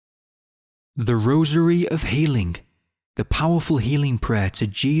The Rosary of Healing, the powerful healing prayer to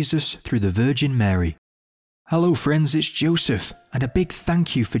Jesus through the Virgin Mary. Hello friends, it's Joseph, and a big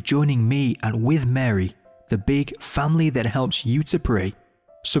thank you for joining me and with Mary, the big family that helps you to pray.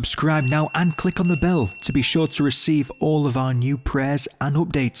 Subscribe now and click on the bell to be sure to receive all of our new prayers and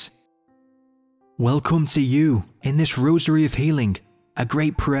updates. Welcome to you in this Rosary of Healing, a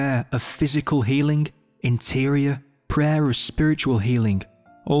great prayer of physical healing, interior, prayer of spiritual healing.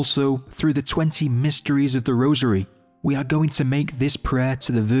 Also, through the 20 mysteries of the Rosary, we are going to make this prayer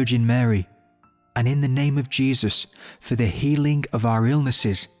to the Virgin Mary, and in the name of Jesus, for the healing of our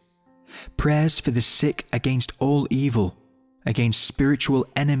illnesses, prayers for the sick against all evil, against spiritual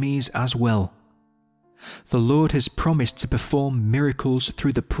enemies as well. The Lord has promised to perform miracles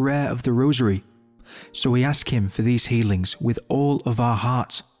through the prayer of the Rosary, so we ask Him for these healings with all of our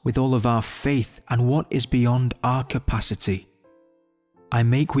heart, with all of our faith, and what is beyond our capacity. I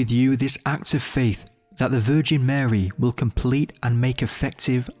make with you this act of faith that the Virgin Mary will complete and make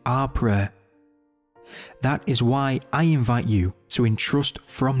effective our prayer. That is why I invite you to entrust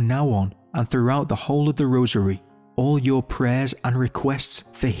from now on and throughout the whole of the Rosary all your prayers and requests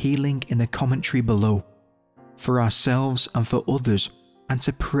for healing in the commentary below, for ourselves and for others, and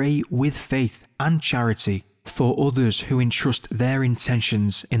to pray with faith and charity for others who entrust their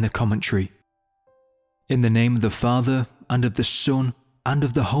intentions in the commentary. In the name of the Father, and of the Son, and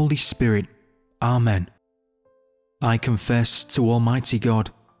of the Holy Spirit. Amen. I confess to Almighty God,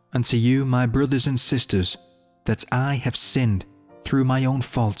 and to you, my brothers and sisters, that I have sinned through my own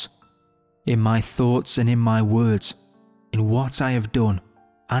fault, in my thoughts and in my words, in what I have done,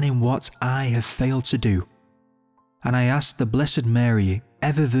 and in what I have failed to do. And I ask the Blessed Mary,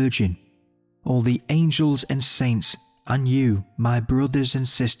 ever Virgin, all the angels and saints, and you, my brothers and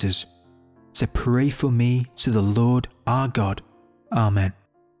sisters, to pray for me to the Lord our God. Amen.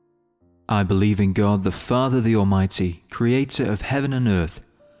 I believe in God the Father, the Almighty, creator of heaven and earth,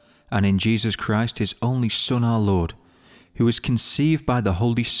 and in Jesus Christ, His only Son, our Lord, who was conceived by the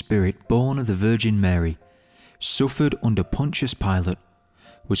Holy Spirit, born of the Virgin Mary, suffered under Pontius Pilate,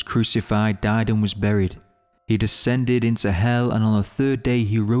 was crucified, died and was buried. He descended into hell, and on the third day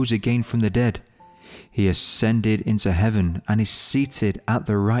He rose again from the dead. He ascended into heaven and is seated at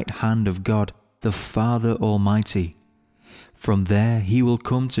the right hand of God, the Father Almighty. From there He will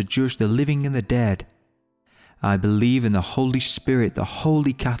come to judge the living and the dead. I believe in the Holy Spirit, the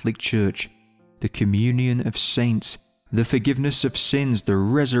Holy Catholic Church, the communion of saints, the forgiveness of sins, the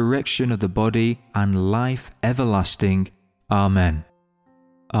resurrection of the body, and life everlasting. Amen.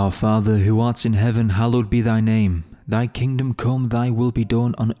 Our Father, who art in heaven, hallowed be thy name. Thy kingdom come, thy will be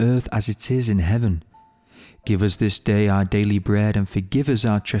done on earth as it is in heaven. Give us this day our daily bread, and forgive us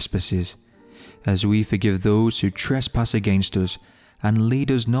our trespasses, as we forgive those who trespass against us. And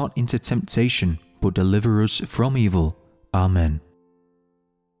lead us not into temptation, but deliver us from evil. Amen.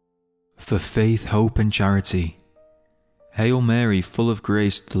 For faith, hope, and charity. Hail Mary, full of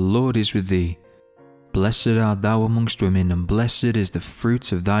grace, the Lord is with thee. Blessed art thou amongst women, and blessed is the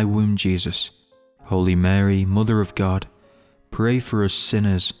fruit of thy womb, Jesus. Holy Mary, Mother of God, pray for us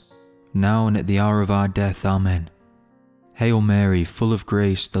sinners, now and at the hour of our death. Amen. Hail Mary, full of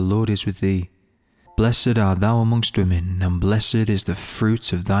grace, the Lord is with thee. Blessed art thou amongst women, and blessed is the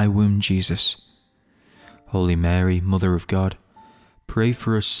fruit of thy womb, Jesus. Holy Mary, Mother of God, pray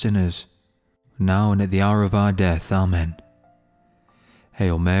for us sinners, now and at the hour of our death. Amen.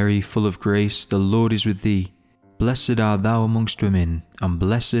 Hail Mary, full of grace, the Lord is with thee. Blessed art thou amongst women, and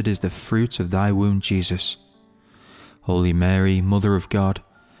blessed is the fruit of thy womb, Jesus. Holy Mary, Mother of God,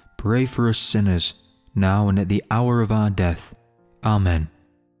 pray for us sinners, now and at the hour of our death. Amen.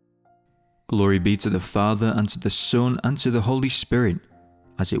 Glory be to the Father, and to the Son, and to the Holy Spirit,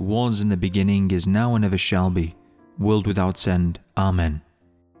 as it was in the beginning, is now, and ever shall be, world without end. Amen.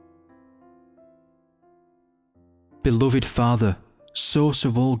 Beloved Father, source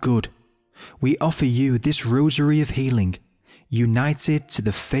of all good, we offer you this Rosary of Healing, united to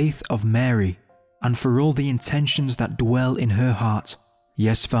the faith of Mary, and for all the intentions that dwell in her heart.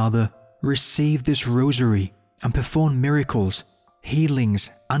 Yes, Father, receive this Rosary and perform miracles, healings,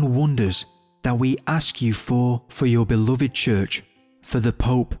 and wonders that we ask you for your beloved Church, for the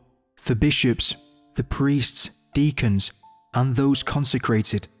Pope, for bishops, the priests, deacons, and those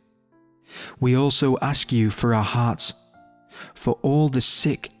consecrated. We also ask you for our hearts, for all the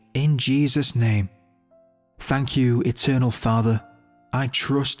sick, in Jesus' name. Thank you, Eternal Father. I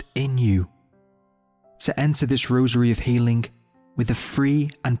trust in you. To enter this Rosary of Healing with a free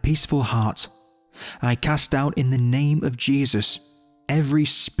and peaceful heart, I cast out in the name of Jesus every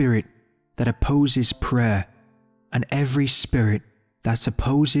spirit that opposes prayer, and every spirit that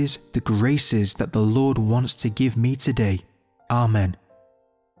opposes the graces that the Lord wants to give me today. Amen.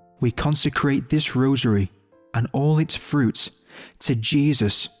 We consecrate this rosary and all its fruits to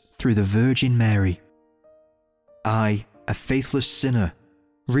Jesus through the Virgin Mary. I, a faithless sinner,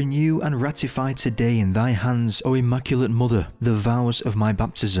 renew and ratify today in thy hands, O Immaculate Mother, the vows of my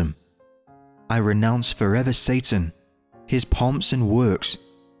baptism. I renounce forever Satan, his pomps and works,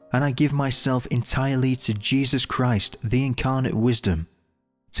 and I give myself entirely to Jesus Christ, the incarnate wisdom,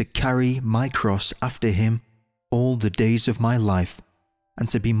 to carry my cross after him all the days of my life, and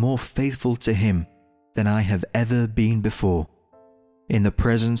to be more faithful to him than I have ever been before. In the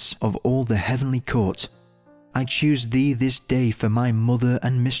presence of all the heavenly court, I choose thee this day for my mother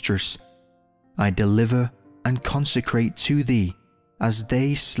and mistress. I deliver and consecrate to thee as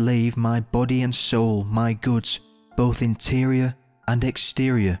they slave my body and soul, my goods, both interior and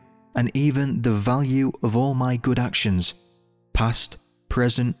exterior, and even the value of all my good actions, past,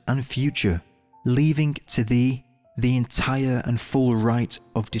 present, and future, leaving to thee the entire and full right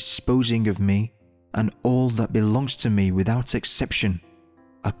of disposing of me and all that belongs to me without exception,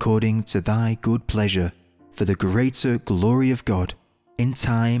 according to thy good pleasure, for the greater glory of God, in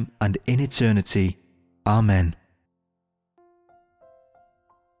time and in eternity. Amen.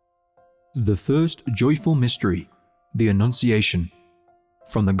 The first joyful mystery, the Annunciation.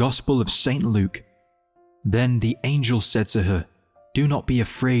 From the Gospel of St. Luke. Then the angel said to her, "Do not be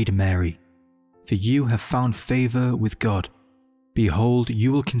afraid, Mary, for you have found favor with God. Behold,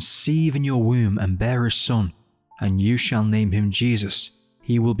 you will conceive in your womb and bear a son, and you shall name him Jesus.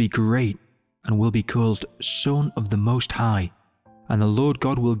 He will be great and will be called Son of the Most High, and the Lord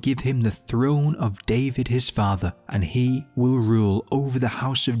God will give him the throne of David his father, and he will rule over the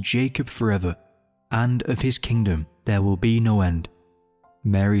house of Jacob forever, and of his kingdom there will be no end."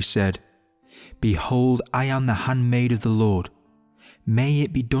 Mary said, "Behold, I am the handmaid of the Lord. May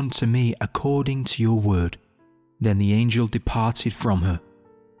it be done to me according to your word." Then the angel departed from her.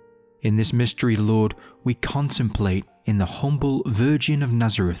 In this mystery, Lord, we contemplate in the humble Virgin of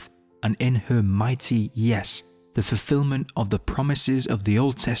Nazareth and in her mighty yes, the fulfillment of the promises of the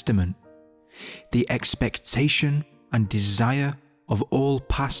Old Testament, the expectation and desire of all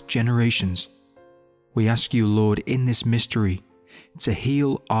past generations. We ask you, Lord, in this mystery, to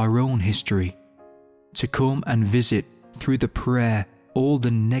heal our own history, to come and visit through the prayer all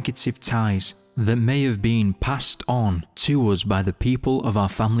the negative ties that may have been passed on to us by the people of our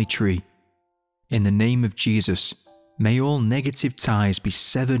family tree. In the name of Jesus, may all negative ties be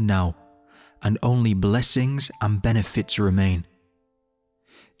severed now, and only blessings and benefits remain.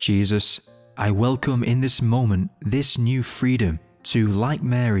 Jesus, I welcome in this moment this new freedom to, like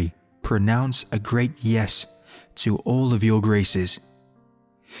Mary, pronounce a great yes to all of your graces.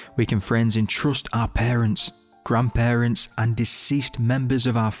 We can, friends, entrust our parents, grandparents, and deceased members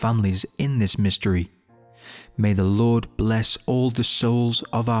of our families in this mystery. May the Lord bless all the souls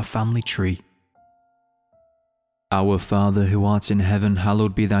of our family tree. Our Father who art in heaven,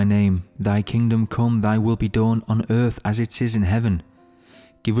 hallowed be thy name. Thy kingdom come, thy will be done on earth as it is in heaven.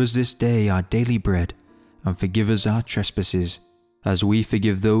 Give us this day our daily bread, and forgive us our trespasses, as we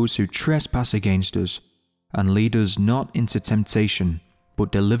forgive those who trespass against us. And lead us not into temptation,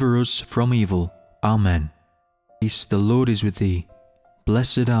 but deliver us from evil. Amen. Peace, the Lord is with thee.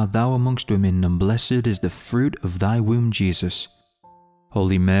 Blessed art thou amongst women, and blessed is the fruit of thy womb, Jesus.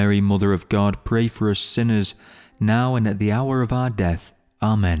 Holy Mary, Mother of God, pray for us sinners, now and at the hour of our death.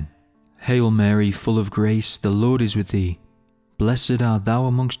 Amen. Hail Mary, full of grace, the Lord is with thee. Blessed art thou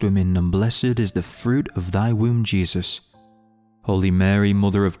amongst women, and blessed is the fruit of thy womb, Jesus. Holy Mary,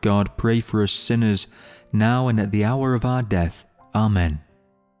 Mother of God, pray for us sinners, now and at the hour of our death. Amen.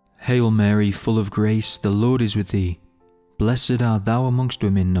 Hail Mary, full of grace, the Lord is with thee. Blessed art thou amongst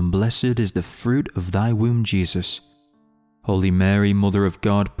women, and blessed is the fruit of thy womb, Jesus. Holy Mary, Mother of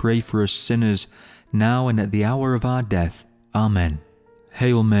God, pray for us sinners, now and at the hour of our death. Amen.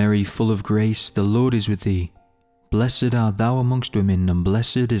 Hail Mary, full of grace, the Lord is with thee. Blessed art thou amongst women, and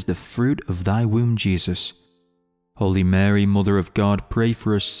blessed is the fruit of thy womb, Jesus. Holy Mary, Mother of God, pray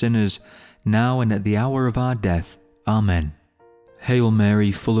for us sinners, now and at the hour of our death. Amen. Hail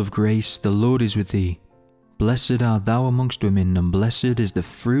Mary, full of grace, the Lord is with thee. Blessed art thou amongst women, and blessed is the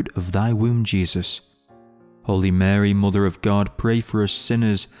fruit of thy womb, Jesus. Holy Mary, Mother of God, pray for us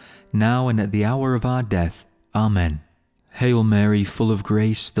sinners, now and at the hour of our death. Amen. Hail Mary, full of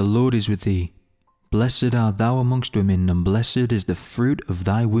grace, the Lord is with thee. Blessed art thou amongst women, and blessed is the fruit of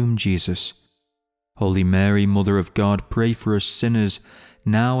thy womb, Jesus. Holy Mary, Mother of God, pray for us sinners,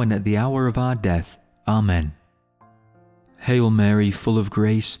 now and at the hour of our death. Amen. Hail Mary, full of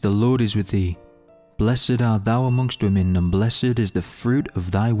grace, the Lord is with thee. Blessed art thou amongst women, and blessed is the fruit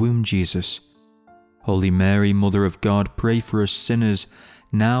of thy womb, Jesus. Holy Mary, Mother of God, pray for us sinners,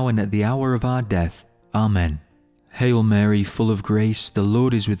 now and at the hour of our death. Amen. Hail Mary, full of grace, the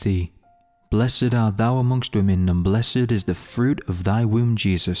Lord is with thee. Blessed art thou amongst women, and blessed is the fruit of thy womb,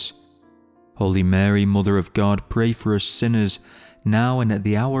 Jesus. Holy Mary, Mother of God, pray for us sinners, now and at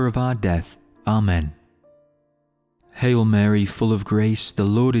the hour of our death. Amen. Hail Mary, full of grace, the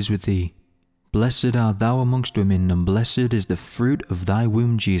Lord is with thee. Blessed art thou amongst women, and blessed is the fruit of thy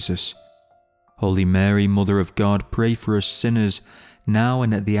womb, Jesus. Holy Mary, Mother of God, pray for us sinners, now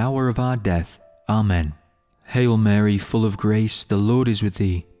and at the hour of our death. Amen. Hail Mary, full of grace, the Lord is with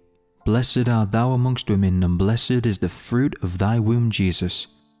thee. Blessed art thou amongst women, and blessed is the fruit of thy womb, Jesus.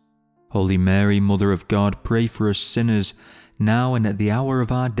 Holy Mary, Mother of God, pray for us sinners, now and at the hour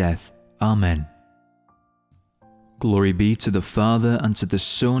of our death. Amen. Glory be to the Father, and to the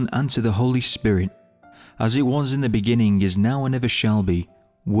Son, and to the Holy Spirit, as it was in the beginning, is now, and ever shall be,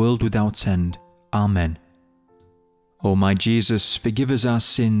 world without end. Amen. O my Jesus, forgive us our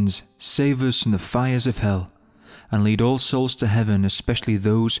sins, save us from the fires of hell, and lead all souls to heaven, especially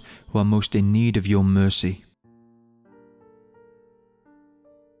those who are most in need of your mercy.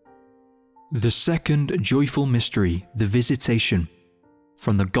 The second joyful mystery, the Visitation,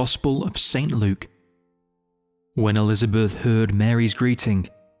 from the Gospel of St. Luke. When Elizabeth heard Mary's greeting,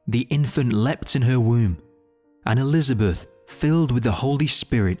 the infant leapt in her womb, and Elizabeth, filled with the Holy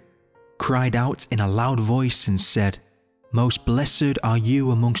Spirit, cried out in a loud voice and said, Most blessed are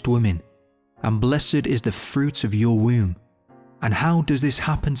you amongst women, and blessed is the fruit of your womb. And how does this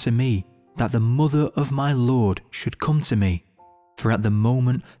happen to me, that the mother of my Lord should come to me? For at the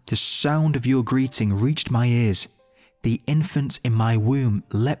moment the sound of your greeting reached my ears, the infant in my womb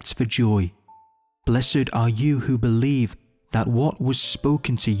leapt for joy. Blessed are you who believe that what was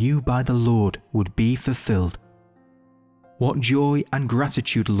spoken to you by the Lord would be fulfilled. What joy and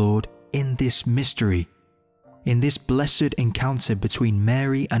gratitude, Lord, in this mystery, in this blessed encounter between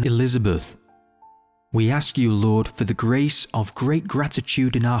Mary and Elizabeth. We ask you, Lord, for the grace of great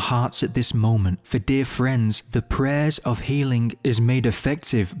gratitude in our hearts at this moment. For dear friends, the prayers of healing is made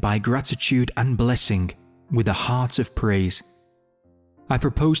effective by gratitude and blessing with a heart of praise. I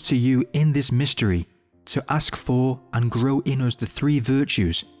propose to you in this mystery to ask for and grow in us the three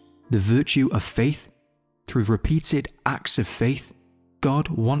virtues: the virtue of faith. Through repeated acts of faith, God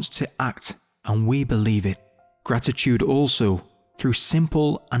wants to act and we believe it. Gratitude also through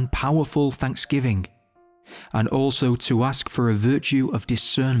simple and powerful thanksgiving, and also to ask for a virtue of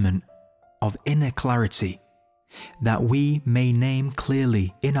discernment, of inner clarity, that we may name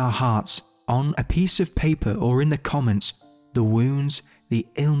clearly in our hearts, on a piece of paper or in the comments, the wounds, the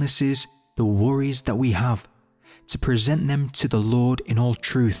illnesses, the worries that we have, to present them to the Lord in all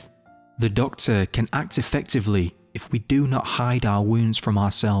truth. The doctor can act effectively if we do not hide our wounds from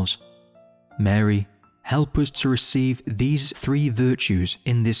ourselves. Mary, help us to receive these three virtues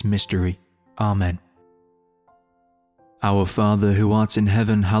in this mystery. Amen. Our Father, who art in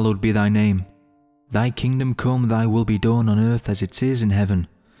heaven, hallowed be thy name. Thy kingdom come, thy will be done on earth as it is in heaven.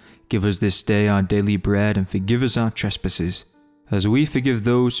 Give us this day our daily bread, and forgive us our trespasses, as we forgive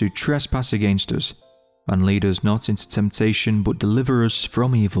those who trespass against us. And lead us not into temptation, but deliver us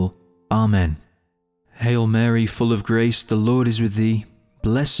from evil. Amen. Hail Mary, full of grace, the Lord is with thee.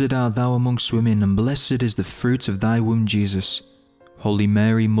 Blessed art thou amongst women, and blessed is the fruit of thy womb, Jesus. Holy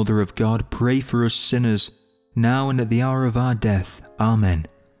Mary, Mother of God, pray for us sinners, now and at the hour of our death. Amen.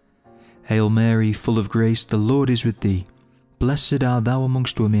 Hail Mary, full of grace, the Lord is with thee. Blessed art thou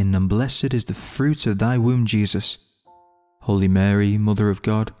amongst women, and blessed is the fruit of thy womb, Jesus. Holy Mary, Mother of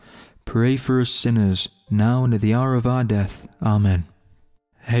God, pray for us sinners, now and at the hour of our death. Amen.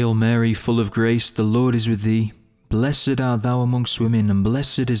 Hail Mary, full of grace, the Lord is with thee. Blessed art thou amongst women, and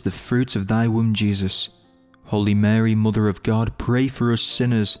blessed is the fruit of thy womb, Jesus. Holy Mary, Mother of God, pray for us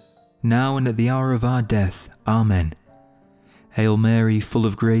sinners, now and at the hour of our death. Amen. Hail Mary, full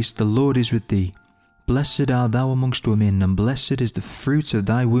of grace, the Lord is with thee. Blessed art thou amongst women, and blessed is the fruit of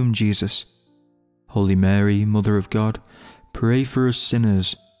thy womb, Jesus. Holy Mary, Mother of God, pray for us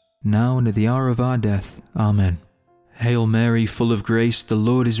sinners, now and at the hour of our death. Amen. Hail Mary, full of grace, the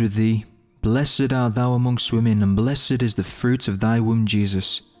Lord is with thee. Blessed art thou amongst women, and blessed is the fruit of thy womb,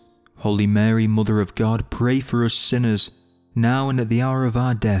 Jesus. Holy Mary, Mother of God, pray for us sinners, now and at the hour of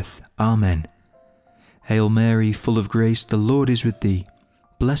our death. Amen. Hail Mary, full of grace, the Lord is with thee.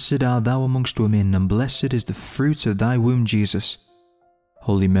 Blessed art thou amongst women, and blessed is the fruit of thy womb, Jesus.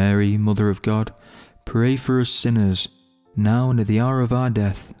 Holy Mary, Mother of God, pray for us sinners, now and at the hour of our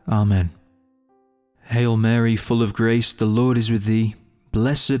death. Amen. Hail Mary, full of grace, the Lord is with thee.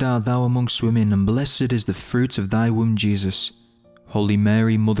 Blessed art thou amongst women, and blessed is the fruit of thy womb, Jesus. Holy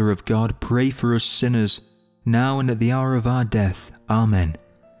Mary, Mother of God, pray for us sinners, now and at the hour of our death. Amen.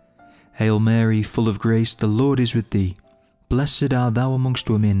 Hail Mary, full of grace, the Lord is with thee. Blessed art thou amongst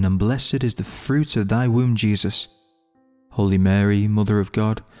women, and blessed is the fruit of thy womb, Jesus. Holy Mary, Mother of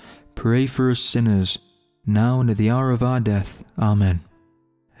God, pray for us sinners, now and at the hour of our death. Amen.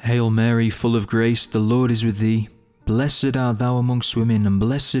 Hail Mary, full of grace, the Lord is with thee. Blessed art thou amongst women, and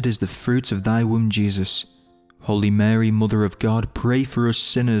blessed is the fruit of thy womb, Jesus. Holy Mary, Mother of God, pray for us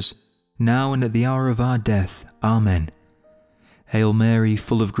sinners, now and at the hour of our death. Amen. Hail Mary,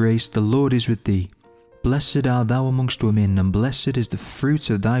 full of grace, the Lord is with thee. Blessed art thou amongst women, and blessed is the fruit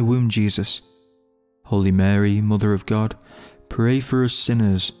of thy womb, Jesus. Holy Mary, Mother of God, pray for us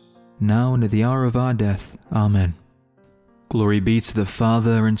sinners, now and at the hour of our death. Amen. Glory be to the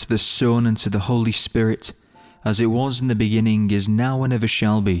Father, and to the Son, and to the Holy Spirit, as it was in the beginning, is now, and ever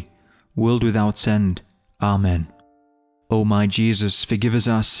shall be, world without end. Amen. O my Jesus, forgive us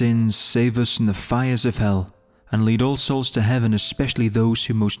our sins, save us from the fires of hell, and lead all souls to heaven, especially those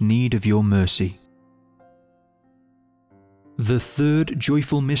who most need of your mercy. The third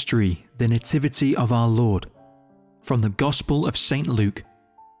joyful mystery, the Nativity of our Lord. From the Gospel of St. Luke.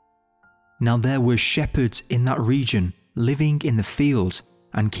 Now there were shepherds in that region, living in the fields,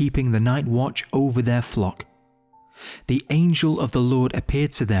 and keeping the night watch over their flock. The angel of the Lord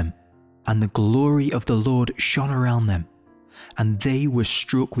appeared to them, and the glory of the Lord shone around them, and they were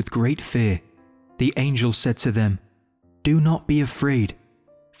struck with great fear. The angel said to them, "Do not be afraid,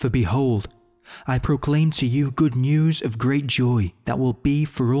 for behold, I proclaim to you good news of great joy that will be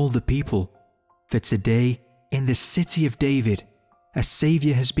for all the people. For today, in the city of David, a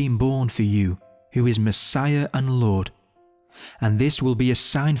Saviour has been born for you, who is Messiah and Lord. And this will be a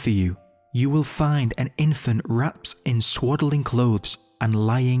sign for you. You will find an infant wrapped in swaddling clothes and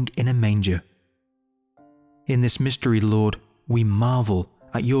lying in a manger." In this mystery, Lord, we marvel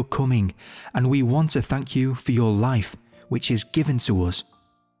at your coming, and we want to thank you for your life, which is given to us.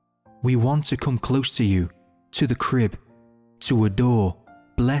 We want to come close to you, to the crib, to adore,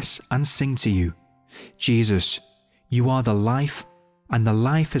 bless and sing to you. Jesus, you are the life, and the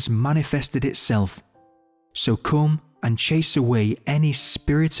life has manifested itself. So come and chase away any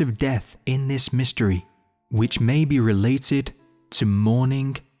spirit of death in this mystery, which may be related to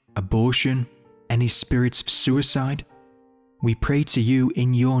mourning, abortion, any spirits of suicide. We pray to you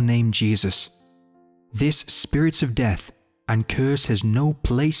in your name, Jesus. This spirit of death and curse has no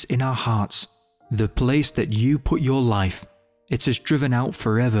place in our hearts. The place that you put your life, it is driven out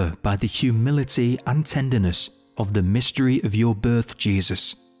forever by the humility and tenderness of the mystery of your birth,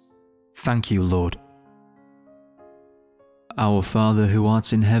 Jesus. Thank you, Lord. Our Father who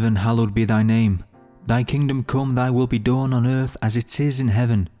art in heaven, hallowed be thy name. Thy kingdom come, thy will be done on earth as it is in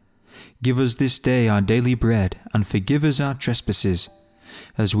heaven. Give us this day our daily bread, and forgive us our trespasses,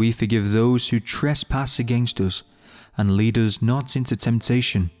 as we forgive those who trespass against us. And lead us not into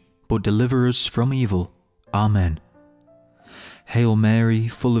temptation, but deliver us from evil. Amen. Hail Mary,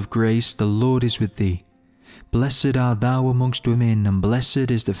 full of grace, the Lord is with thee. Blessed art thou amongst women, and blessed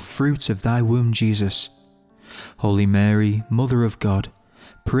is the fruit of thy womb, Jesus. Holy Mary, Mother of God,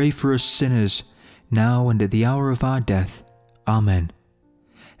 pray for us sinners, now and at the hour of our death. Amen.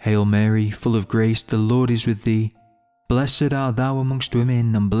 Hail Mary, full of grace, the Lord is with thee. Blessed art thou amongst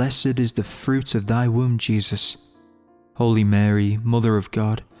women, and blessed is the fruit of thy womb, Jesus. Holy Mary, Mother of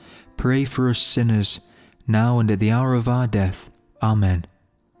God, pray for us sinners, now and at the hour of our death. Amen.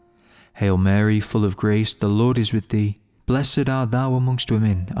 Hail Mary, full of grace, the Lord is with thee. Blessed art thou amongst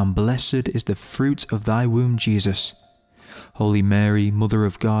women, and blessed is the fruit of thy womb, Jesus. Holy Mary, Mother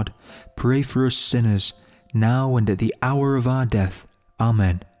of God, pray for us sinners, now and at the hour of our death.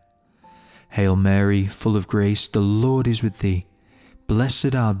 Amen. Hail Mary, full of grace, the Lord is with thee.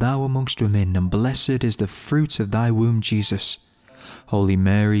 Blessed art thou amongst women, and blessed is the fruit of thy womb, Jesus. Holy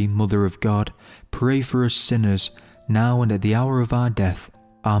Mary, Mother of God, pray for us sinners, now and at the hour of our death.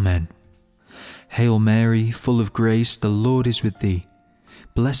 Amen. Hail Mary, full of grace, the Lord is with thee.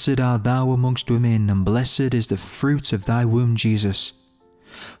 Blessed art thou amongst women, and blessed is the fruit of thy womb, Jesus.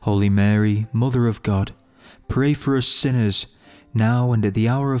 Holy Mary, Mother of God, pray for us sinners, now and at the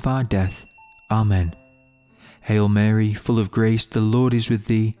hour of our death. Amen. Hail Mary, full of grace, the Lord is with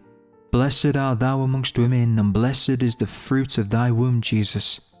thee. Blessed art thou amongst women, and blessed is the fruit of thy womb,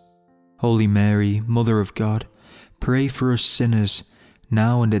 Jesus. Holy Mary, Mother of God, pray for us sinners,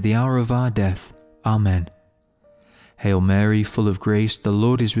 now and at the hour of our death. Amen. Hail Mary, full of grace, the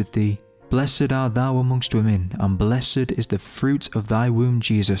Lord is with thee. Blessed art thou amongst women, and blessed is the fruit of thy womb,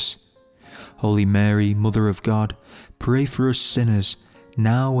 Jesus. Holy Mary, Mother of God, pray for us sinners,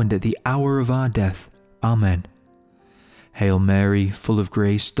 now and at the hour of our death. Amen. Hail Mary, full of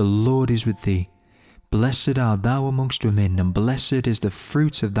grace, the Lord is with thee. Blessed art thou amongst women, and blessed is the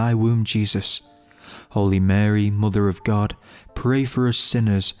fruit of thy womb, Jesus. Holy Mary, Mother of God, pray for us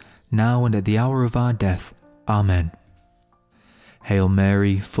sinners, now and at the hour of our death. Amen. Hail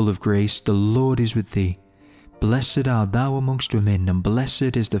Mary, full of grace, the Lord is with thee. Blessed art thou amongst women, and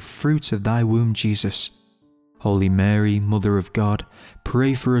blessed is the fruit of thy womb, Jesus. Holy Mary, Mother of God,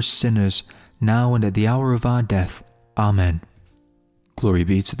 pray for us sinners, now and at the hour of our death. Amen. Glory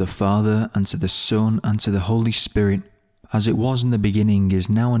be to the Father, and to the Son, and to the Holy Spirit, as it was in the beginning, is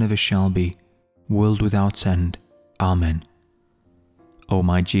now, and ever shall be, world without end. Amen. O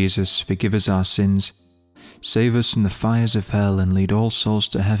my Jesus, forgive us our sins, save us from the fires of hell, and lead all souls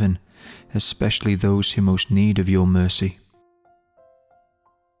to heaven, especially those who most need of your mercy.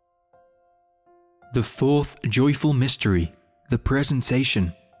 The fourth joyful mystery, the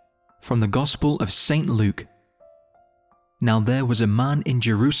Presentation. From the Gospel of St. Luke. Now there was a man in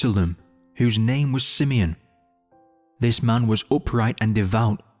Jerusalem, whose name was Simeon. This man was upright and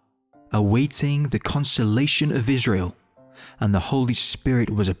devout, awaiting the consolation of Israel, and the Holy Spirit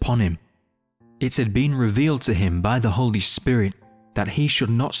was upon him. It had been revealed to him by the Holy Spirit that he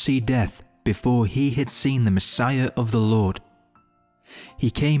should not see death before he had seen the Messiah of the Lord. He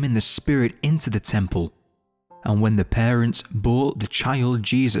came in the Spirit into the temple, and when the parents brought the child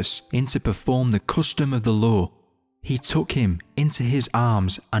Jesus in to perform the custom of the law, he took him into his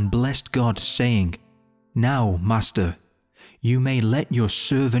arms and blessed God, saying, Now, Master, you may let your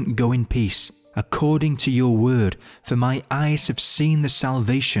servant go in peace, according to your word, for my eyes have seen the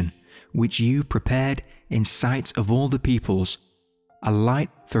salvation which you prepared in sight of all the peoples, a light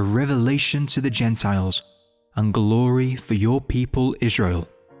for revelation to the Gentiles, and glory for your people Israel.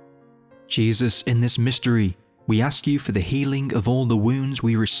 Jesus, in this mystery, we ask you for the healing of all the wounds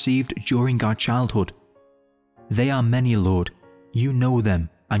we received during our childhood. They are many, Lord. You know them,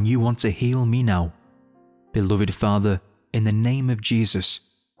 and you want to heal me now. Beloved Father, in the name of Jesus,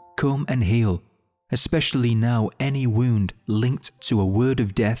 come and heal, especially now any wound linked to a word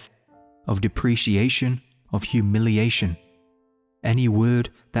of death, of depreciation, of humiliation. Any word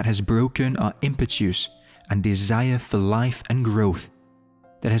that has broken our impetus and desire for life and growth,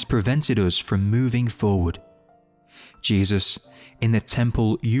 that has prevented us from moving forward. Jesus, in the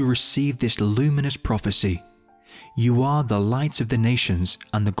temple you received this luminous prophecy. You are the light of the nations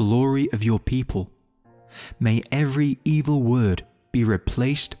and the glory of your people. May every evil word be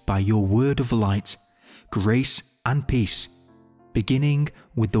replaced by your word of light, grace and peace, beginning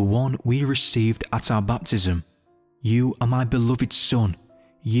with the one we received at our baptism. You are my beloved Son.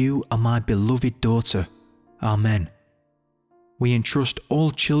 You are my beloved daughter. Amen. We entrust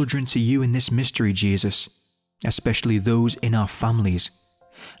all children to you in this mystery, Jesus, especially those in our families,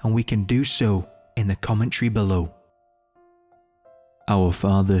 and we can do so in the commentary below. Our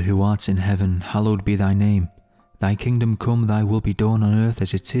Father, who art in heaven, hallowed be thy name. Thy kingdom come, thy will be done on earth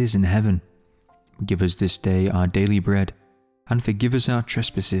as it is in heaven. Give us this day our daily bread, and forgive us our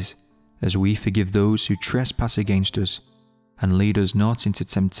trespasses, as we forgive those who trespass against us. And lead us not into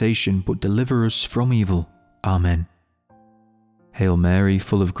temptation, but deliver us from evil. Amen. Hail Mary,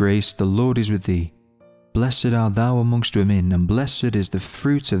 full of grace, the Lord is with thee. Blessed art thou amongst women, and blessed is the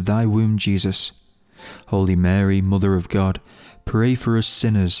fruit of thy womb, Jesus. Holy Mary, Mother of God, pray for us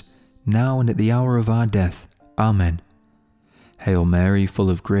sinners, now and at the hour of our death. Amen. Hail Mary, full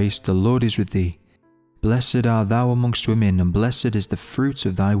of grace, the Lord is with thee. Blessed art thou amongst women, and blessed is the fruit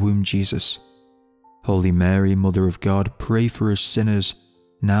of thy womb, Jesus. Holy Mary, Mother of God, pray for us sinners,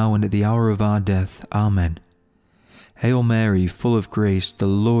 now and at the hour of our death. Amen. Hail Mary, full of grace, the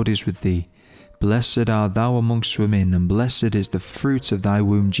Lord is with thee. Blessed art thou amongst women, and blessed is the fruit of thy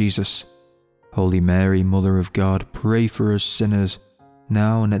womb, Jesus. Holy Mary, Mother of God, pray for us sinners,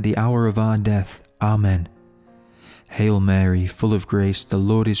 now and at the hour of our death. Amen. Hail Mary, full of grace, the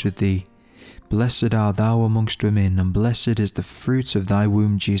Lord is with thee. Blessed art thou amongst women, and blessed is the fruit of thy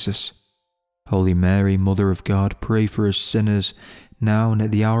womb, Jesus. Holy Mary, Mother of God, pray for us sinners, now and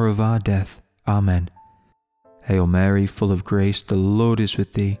at the hour of our death. Amen. Hail Mary, full of grace, the Lord is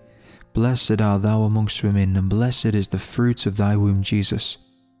with thee. Blessed art thou amongst women, and blessed is the fruit of thy womb, Jesus.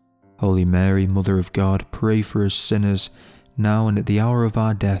 Holy Mary, Mother of God, pray for us sinners, now and at the hour of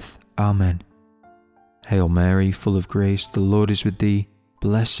our death. Amen. Hail Mary, full of grace, the Lord is with thee.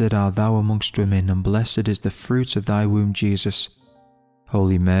 Blessed art thou amongst women, and blessed is the fruit of thy womb, Jesus.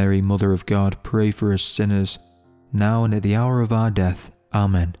 Holy Mary, Mother of God, pray for us sinners, now and at the hour of our death.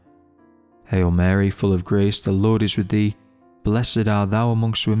 Amen. Hail Mary, full of grace, the Lord is with thee. Blessed art thou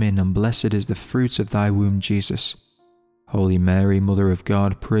amongst women, and blessed is the fruit of thy womb, Jesus. Holy Mary, Mother of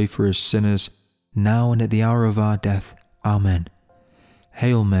God, pray for us sinners, now and at the hour of our death. Amen.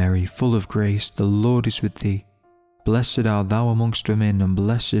 Hail Mary, full of grace, the Lord is with thee. Blessed art thou amongst women, and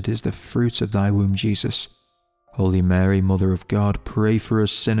blessed is the fruit of thy womb, Jesus. Holy Mary, Mother of God, pray for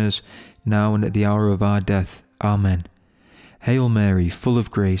us sinners, now and at the hour of our death. Amen. Hail Mary, full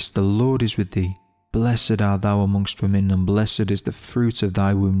of grace, the Lord is with thee. Blessed art thou amongst women, and blessed is the fruit of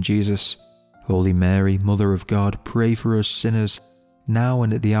thy womb, Jesus. Holy Mary, Mother of God, pray for us sinners, now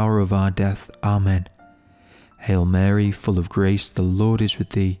and at the hour of our death. Amen. Hail Mary, full of grace, the Lord is with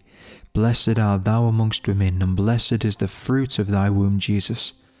thee. Blessed art thou amongst women, and blessed is the fruit of thy womb,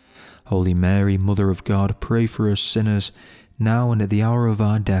 Jesus. Holy Mary, Mother of God, pray for us sinners, now and at the hour of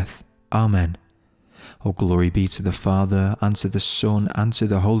our death. Amen. O glory be to the Father, and to the Son, and to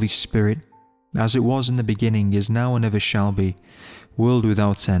the Holy Spirit, as it was in the beginning, is now, and ever shall be, world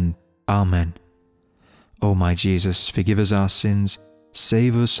without end. Amen. O my Jesus, forgive us our sins,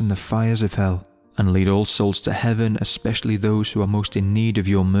 save us from the fires of hell, and lead all souls to heaven, especially those who are most in need of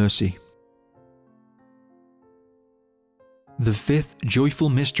your mercy. The fifth joyful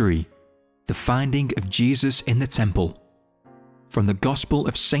mystery, the finding of Jesus in the temple. From the Gospel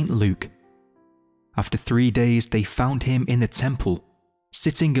of St. Luke. After 3 days they found him in the temple,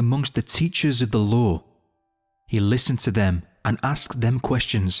 sitting amongst the teachers of the law. He listened to them and asked them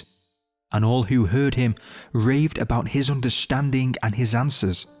questions, and all who heard him raved about his understanding and his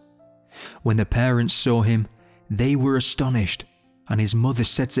answers. When the parents saw him, they were astonished, and his mother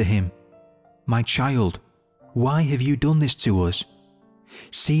said to him, "My child, why have you done this to us?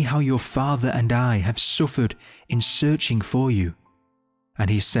 See how your father and I have suffered in searching for you." And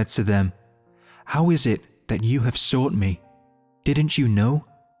he said to them, "How is it that you have sought me? Didn't you know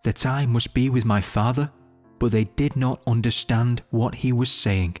that I must be with my Father?" But they did not understand what he was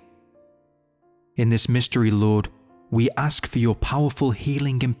saying. In this mystery, Lord, we ask for your powerful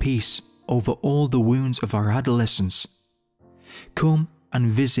healing and peace over all the wounds of our adolescents. Come and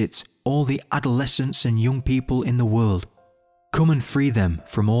visit all the adolescents and young people in the world. Come and free them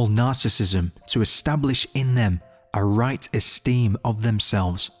from all narcissism to establish in them a right esteem of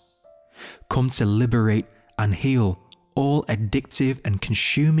themselves. Come to liberate and heal all addictive and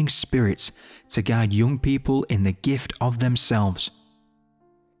consuming spirits to guide young people in the gift of themselves.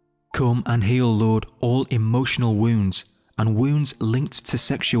 Come and heal, Lord, all emotional wounds and wounds linked to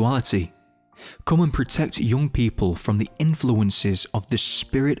sexuality. Come and protect young people from the influences of the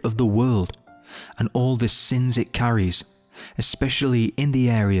spirit of the world and all the sins it carries, especially in the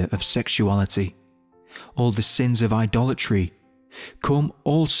area of sexuality, all the sins of idolatry. Come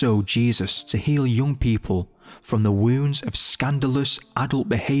also, Jesus, to heal young people from the wounds of scandalous adult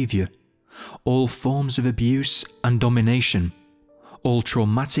behavior, all forms of abuse and domination, all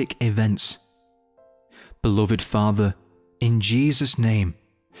traumatic events. Beloved Father, in Jesus' name,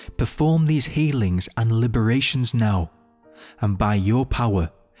 perform these healings and liberations now, and by your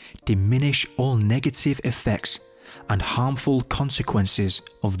power, diminish all negative effects and harmful consequences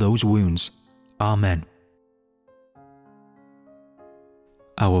of those wounds. Amen.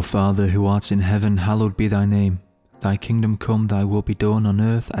 Our Father who art in heaven, hallowed be thy name. Thy kingdom come, thy will be done on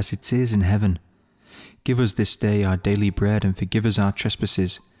earth as it is in heaven. Give us this day our daily bread, and forgive us our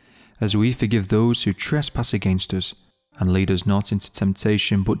trespasses, as we forgive those who trespass against us. And lead us not into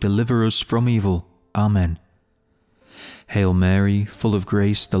temptation, but deliver us from evil. Amen. Hail Mary, full of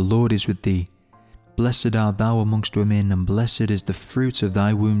grace, the Lord is with thee. Blessed art thou amongst women, and blessed is the fruit of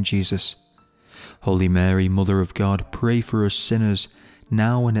thy womb, Jesus. Holy Mary, Mother of God, pray for us sinners,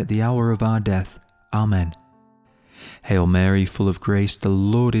 now and at the hour of our death. Amen. Hail Mary, full of grace, the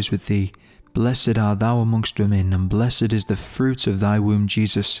Lord is with thee. Blessed art thou amongst women, and blessed is the fruit of thy womb,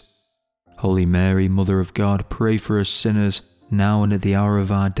 Jesus. Holy Mary, Mother of God, pray for us sinners, now and at the hour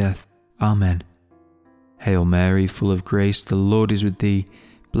of our death. Amen. Hail Mary, full of grace, the Lord is with thee.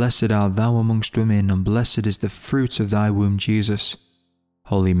 Blessed art thou amongst women, and blessed is the fruit of thy womb, Jesus.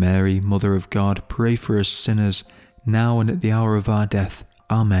 Holy Mary, Mother of God, pray for us sinners, now and at the hour of our death.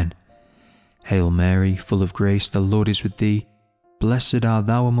 Amen. Hail Mary, full of grace, the Lord is with thee. Blessed art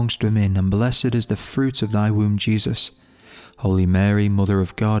thou amongst women, and blessed is the fruit of thy womb, Jesus. Holy Mary, Mother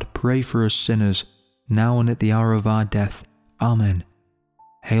of God, pray for us sinners, now and at the hour of our death. Amen.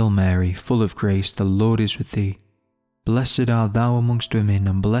 Hail Mary, full of grace, the Lord is with thee. Blessed art thou amongst women,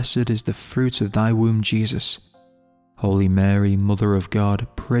 and blessed is the fruit of thy womb, Jesus. Holy Mary, Mother of God,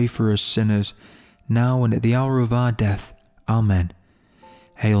 pray for us sinners, now and at the hour of our death. Amen.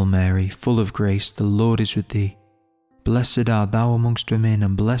 Hail Mary, full of grace, the Lord is with thee. Blessed art thou amongst women,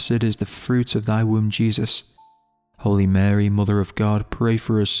 and blessed is the fruit of thy womb, Jesus. Holy Mary, Mother of God, pray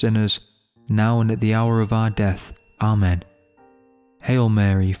for us sinners, now and at the hour of our death. Amen. Hail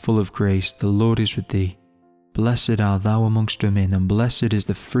Mary, full of grace, the Lord is with thee. Blessed art thou amongst women, and blessed is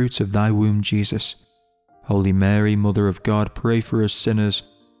the fruit of thy womb, Jesus. Holy Mary, Mother of God, pray for us sinners,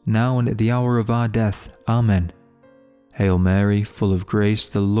 now and at the hour of our death. Amen. Hail Mary, full of grace,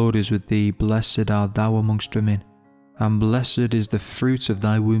 the Lord is with thee. Blessed art thou amongst women, and blessed is the fruit of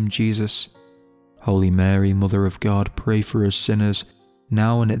thy womb, Jesus. Holy Mary, Mother of God, pray for us sinners,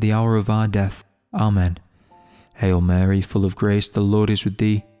 now and at the hour of our death. Amen. Hail Mary, full of grace, the Lord is with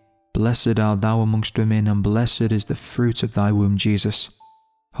thee. Blessed art thou amongst women, and blessed is the fruit of thy womb, Jesus.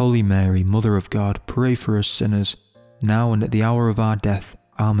 Holy Mary, Mother of God, pray for us sinners, now and at the hour of our death.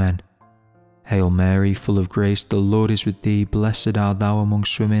 Amen. Hail Mary, full of grace, the Lord is with thee. Blessed art thou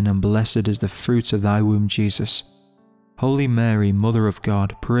amongst women, and blessed is the fruit of thy womb, Jesus. Holy Mary, Mother of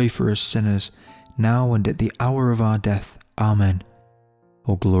God, pray for us sinners, now and at the hour of our death. Amen.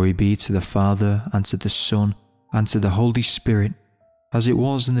 All glory be to the Father, and to the Son, and to the Holy Spirit, as it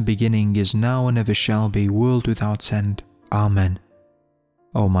was in the beginning, is now, and ever shall be, world without end. Amen.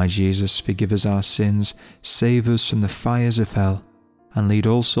 O my Jesus, forgive us our sins, save us from the fires of hell, and lead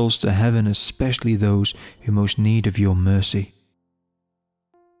all souls to heaven, especially those who most need of your mercy.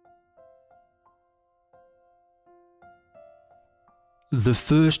 The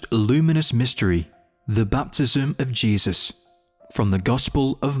first luminous mystery, the baptism of Jesus, from the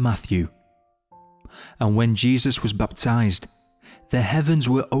Gospel of Matthew. And when Jesus was baptized, the heavens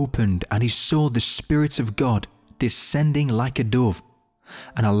were opened, and he saw the Spirit of God descending like a dove,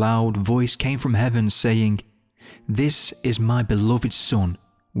 and a loud voice came from heaven saying, "This is my beloved Son,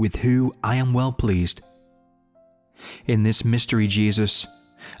 with whom I am well pleased." In this mystery, Jesus,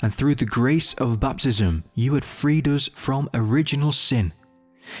 and through the grace of baptism, you had freed us from original sin.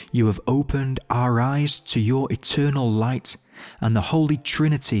 You have opened our eyes to your eternal light, and the Holy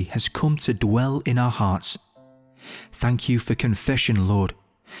Trinity has come to dwell in our hearts. Thank you for confession, Lord,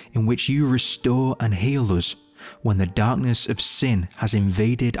 in which you restore and heal us when the darkness of sin has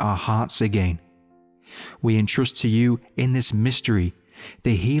invaded our hearts again. We entrust to you in this mystery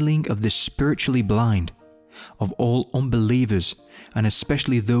the healing of the spiritually blind, of all unbelievers, and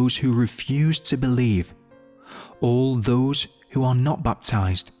especially those who refuse to believe, all those who are not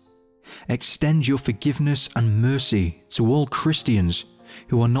baptized. Extend your forgiveness and mercy to all Christians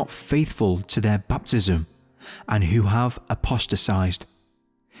who are not faithful to their baptism and who have apostatized.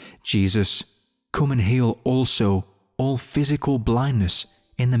 Jesus, come and heal also all physical blindness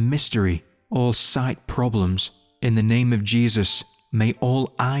in the mystery, all sight problems. In the name of Jesus, may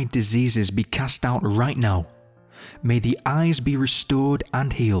all eye diseases be cast out right now. May the eyes be restored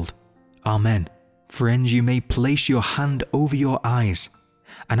and healed. Amen. Friends, you may place your hand over your eyes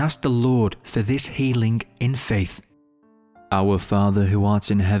and ask the Lord for this healing in faith. Our Father who art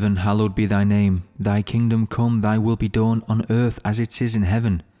in heaven, hallowed be thy name. Thy kingdom come, thy will be done on earth as it is in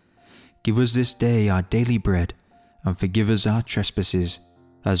heaven. Give us this day our daily bread, and forgive us our trespasses,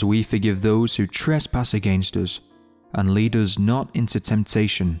 as we forgive those who trespass against us. And lead us not into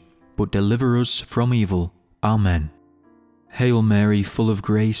temptation, but deliver us from evil. Amen. Hail Mary, full of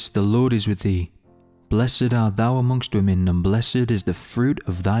grace, the Lord is with thee. Blessed art thou amongst women, and blessed is the fruit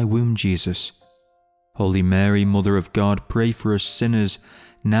of thy womb, Jesus. Holy Mary, Mother of God, pray for us sinners,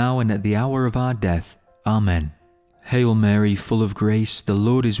 now and at the hour of our death. Amen. Hail Mary, full of grace, the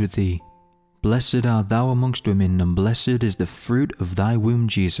Lord is with thee. Blessed art thou amongst women, and blessed is the fruit of thy womb,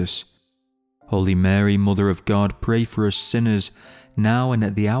 Jesus. Holy Mary, Mother of God, pray for us sinners, now and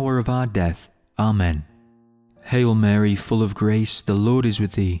at the hour of our death. Amen. Hail Mary, full of grace, the Lord is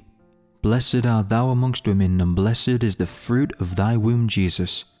with thee. Blessed art thou amongst women, and blessed is the fruit of thy womb,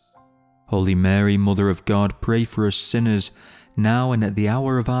 Jesus. Holy Mary, Mother of God, pray for us sinners, now and at the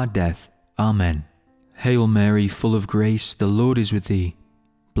hour of our death. Amen. Hail Mary, full of grace, the Lord is with thee.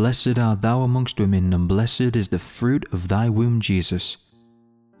 Blessed art thou amongst women, and blessed is the fruit of thy womb, Jesus.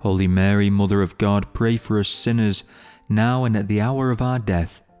 Holy Mary, Mother of God, pray for us sinners, now and at the hour of our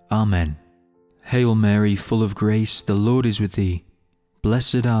death. Amen. Hail Mary, full of grace, the Lord is with thee.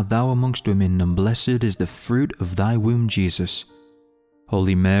 Blessed art thou amongst women, and blessed is the fruit of thy womb, Jesus.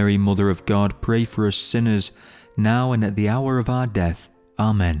 Holy Mary, Mother of God, pray for us sinners, now and at the hour of our death.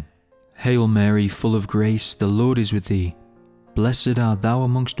 Amen. Hail Mary, full of grace, the Lord is with thee. Blessed art thou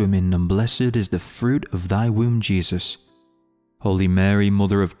amongst women, and blessed is the fruit of thy womb, Jesus. Holy Mary,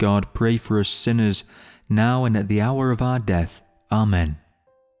 Mother of God, pray for us sinners, now and at the hour of our death. Amen.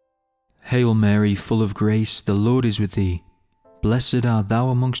 Hail Mary, full of grace, the Lord is with thee. Blessed art thou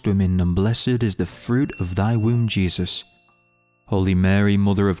amongst women, and blessed is the fruit of thy womb, Jesus. Holy Mary,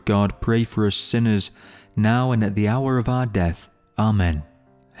 Mother of God, pray for us sinners, now and at the hour of our death. Amen.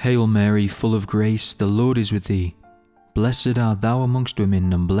 Hail Mary, full of grace, the Lord is with thee. Blessed art thou amongst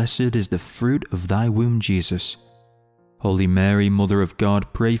women, and blessed is the fruit of thy womb, Jesus. Holy Mary, Mother of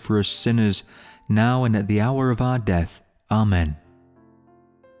God, pray for us sinners, now and at the hour of our death. Amen.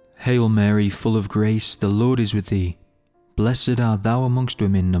 Hail Mary, full of grace, the Lord is with thee. Blessed art thou amongst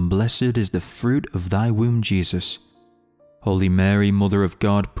women, and blessed is the fruit of thy womb, Jesus. Holy Mary, Mother of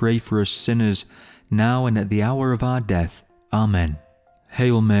God, pray for us sinners, now and at the hour of our death. Amen.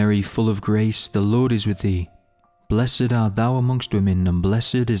 Hail Mary, full of grace, the Lord is with thee. Blessed art thou amongst women, and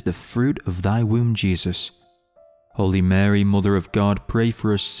blessed is the fruit of thy womb, Jesus. Holy Mary, Mother of God, pray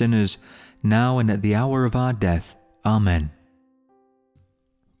for us sinners, now and at the hour of our death. Amen.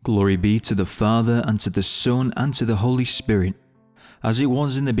 Glory be to the Father, and to the Son, and to the Holy Spirit, as it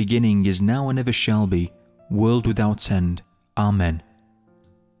was in the beginning, is now, and ever shall be, world without end. Amen.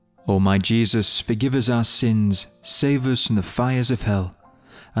 O my Jesus, forgive us our sins, save us from the fires of hell,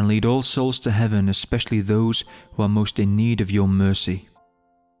 and lead all souls to heaven, especially those who are most in need of your mercy.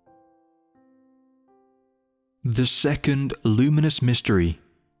 The second luminous mystery,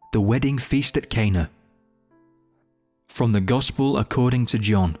 the wedding feast at Cana. From the Gospel according to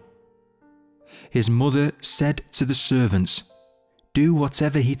John. His mother said to the servants, "Do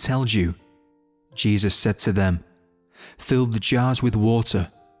whatever he tells you." Jesus said to them, "Fill the jars with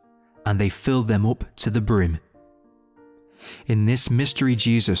water," and they filled them up to the brim. In this mystery,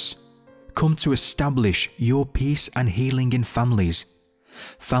 Jesus, come to establish your peace and healing in families,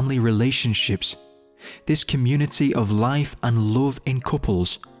 family relationships, this community of life and love in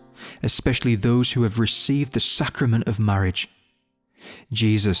couples, especially those who have received the sacrament of marriage.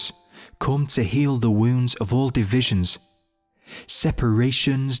 Jesus, come to heal the wounds of all divisions,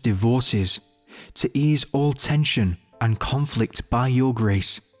 separations, divorces, to ease all tension and conflict by your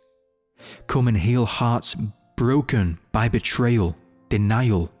grace. Come and heal hearts broken by betrayal,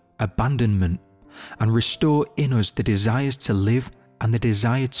 denial, abandonment, and restore in us the desires to live and the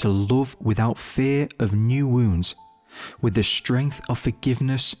desire to love without fear of new wounds, with the strength of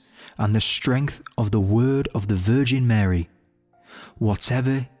forgiveness and the strength of the word of the Virgin Mary.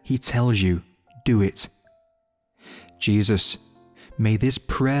 Whatever he tells you, do it. Jesus, may this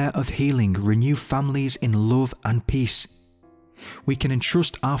prayer of healing renew families in love and peace. We can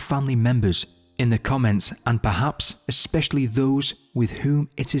entrust our family members in the comments, and perhaps especially those with whom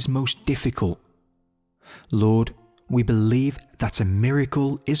it is most difficult. Lord, we believe that a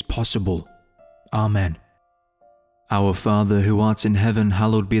miracle is possible. Amen. Our Father, who art in heaven,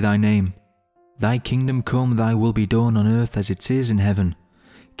 hallowed be thy name. Thy kingdom come, thy will be done on earth as it is in heaven.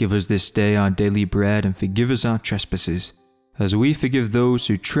 Give us this day our daily bread, and forgive us our trespasses, as we forgive those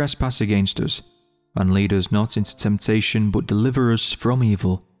who trespass against us. And lead us not into temptation, but deliver us from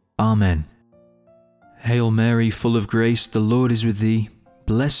evil. Amen. Hail Mary, full of grace, the Lord is with thee.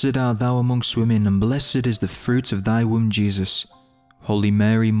 Blessed art thou amongst women, and blessed is the fruit of thy womb, Jesus. Holy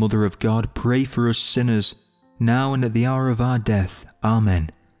Mary, Mother of God, pray for us sinners, now and at the hour of our death. Amen.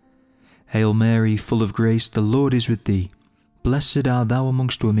 Hail Mary, full of grace, the Lord is with thee. Blessed art thou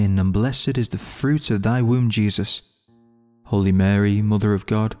amongst women, and blessed is the fruit of thy womb, Jesus. Holy Mary, Mother of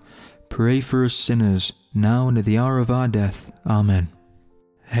God, pray for us sinners, now and at the hour of our death. Amen.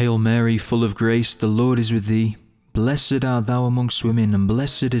 Hail Mary, full of grace, the Lord is with thee. Blessed art thou amongst women, and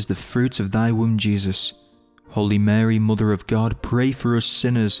blessed is the fruit of thy womb, Jesus. Holy Mary, Mother of God, pray for us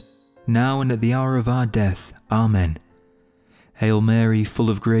sinners, now and at the hour of our death. Amen. Hail Mary, full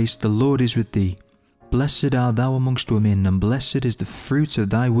of grace, the Lord is with thee. Blessed art thou amongst women, and blessed is the fruit of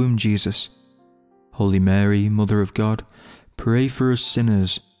thy womb, Jesus. Holy Mary, Mother of God, pray for us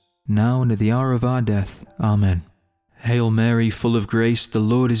sinners, now and at the hour of our death. Amen. Hail Mary, full of grace, the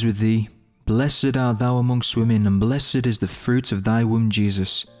Lord is with thee. Blessed art thou amongst women, and blessed is the fruit of thy womb,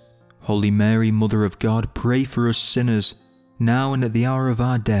 Jesus. Holy Mary, Mother of God, pray for us sinners, now and at the hour of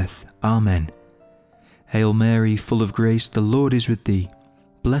our death. Amen. Hail Mary, full of grace, the Lord is with thee.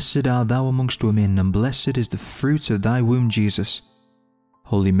 Blessed art thou amongst women, and blessed is the fruit of thy womb, Jesus.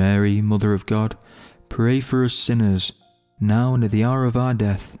 Holy Mary, Mother of God, pray for us sinners, now and at the hour of our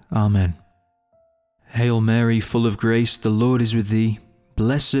death. Amen. Hail Mary, full of grace, the Lord is with thee.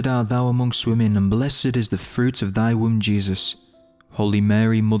 Blessed art thou amongst women, and blessed is the fruit of thy womb, Jesus. Holy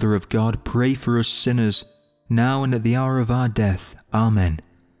Mary, Mother of God, pray for us sinners, now and at the hour of our death. Amen.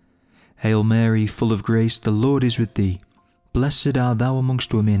 Hail Mary, full of grace, the Lord is with thee. Blessed art thou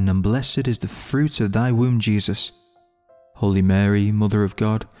amongst women, and blessed is the fruit of thy womb, Jesus. Holy Mary, Mother of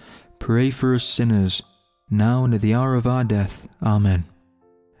God, pray for us sinners, now and at the hour of our death. Amen.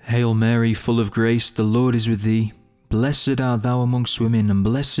 Hail Mary, full of grace, the Lord is with thee. Blessed art thou amongst women, and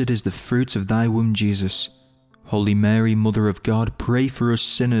blessed is the fruit of thy womb, Jesus. Holy Mary, Mother of God, pray for us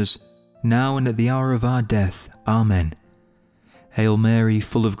sinners, now and at the hour of our death. Amen. Hail Mary,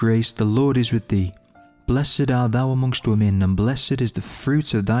 full of grace, the Lord is with thee. Blessed art thou amongst women, and blessed is the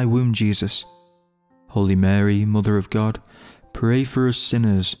fruit of thy womb, Jesus. Holy Mary, Mother of God, pray for us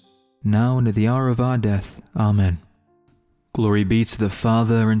sinners, now and at the hour of our death. Amen. Glory be to the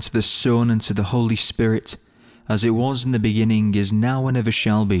Father, and to the Son, and to the Holy Spirit, as it was in the beginning, is now, and ever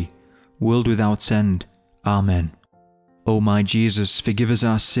shall be, world without end. Amen. O my Jesus, forgive us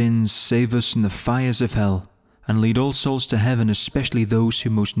our sins, save us from the fires of hell, and lead all souls to heaven, especially those who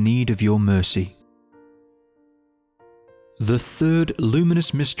most need of your mercy. The third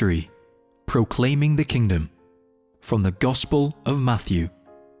luminous mystery, proclaiming the kingdom, from the Gospel of Matthew.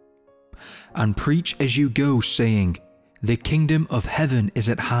 And preach as you go, saying, the kingdom of heaven is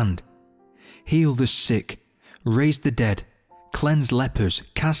at hand. Heal the sick, raise the dead, cleanse lepers,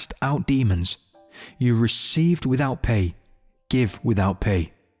 cast out demons. You received without pay, give without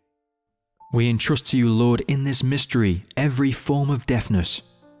pay. We entrust to you, Lord, in this mystery every form of deafness.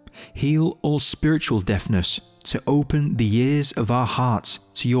 Heal all spiritual deafness, to open the ears of our hearts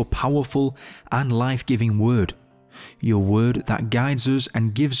to your powerful and life-giving word, your word that guides us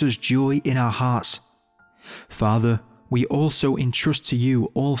and gives us joy in our hearts. Father, we also entrust to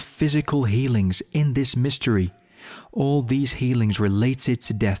you all physical healings in this mystery, all these healings related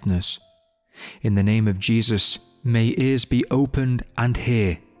to deafness. In the name of Jesus, may ears be opened and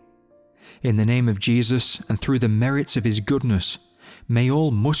hear. In the name of Jesus, and through the merits of his goodness, may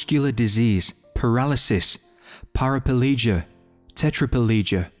all muscular disease, paralysis, paraplegia,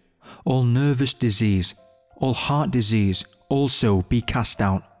 tetraplegia, all nervous disease, all heart disease also be cast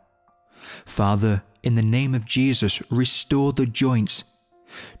out. Father, in the name of Jesus, restore the joints.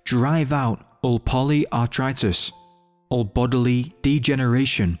 Drive out all polyarthritis, all bodily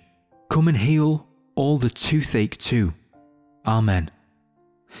degeneration. Come and heal all the toothache too. Amen.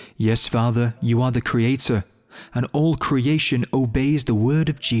 Yes, Father, you are the Creator, and all creation obeys the word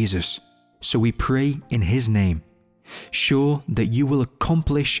of Jesus. So we pray in his name, sure that you will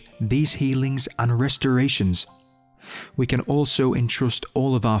accomplish these healings and restorations. We can also entrust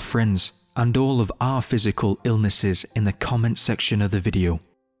all of our friends and all of our physical illnesses in the comment section of the video.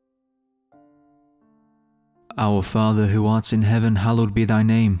 Our Father who art in heaven, hallowed be thy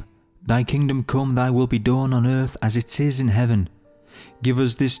name. Thy kingdom come, thy will be done on earth as it is in heaven. Give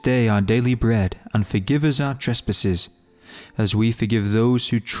us this day our daily bread, and forgive us our trespasses, as we forgive those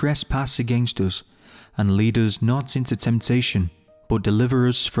who trespass against us. And lead us not into temptation, but deliver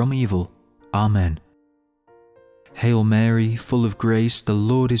us from evil. Amen. Hail Mary, full of grace, the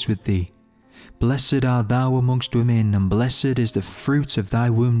Lord is with thee. Blessed art thou amongst women, and blessed is the fruit of thy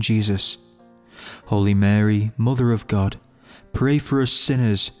womb, Jesus. Holy Mary, Mother of God, pray for us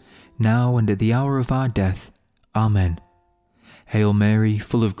sinners, now and at the hour of our death. Amen. Hail Mary,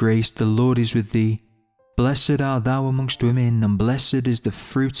 full of grace, the Lord is with thee. Blessed art thou amongst women, and blessed is the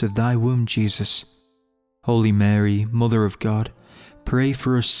fruit of thy womb, Jesus. Holy Mary, Mother of God, pray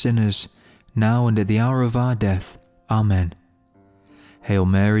for us sinners, now and at the hour of our death. Amen. Hail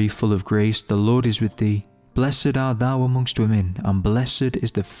Mary, full of grace, the Lord is with thee. Blessed art thou amongst women, and blessed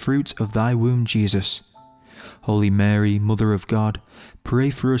is the fruit of thy womb, Jesus. Holy Mary, Mother of God, pray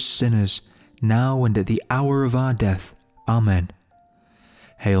for us sinners, now and at the hour of our death. Amen.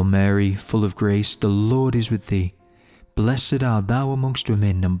 Hail Mary, full of grace, the Lord is with thee. Blessed art thou amongst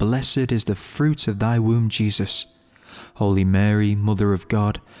women, and blessed is the fruit of thy womb, Jesus. Holy Mary, Mother of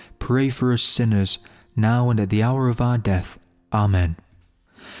God, pray for us sinners, now and at the hour of our death. Amen.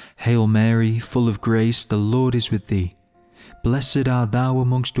 Hail Mary, full of grace, the Lord is with thee. Blessed art thou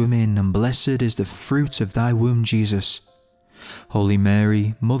amongst women, and blessed is the fruit of thy womb, Jesus. Holy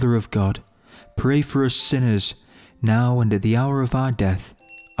Mary, Mother of God, pray for us sinners, now and at the hour of our death.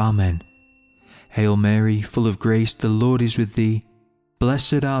 Amen. Hail Mary, full of grace, the Lord is with thee.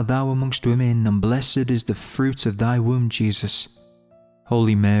 Blessed art thou amongst women, and blessed is the fruit of thy womb, Jesus.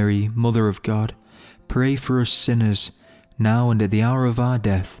 Holy Mary, Mother of God, pray for us sinners, now and at the hour of our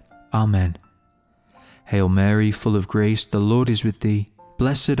death. Amen. Hail Mary, full of grace, the Lord is with thee.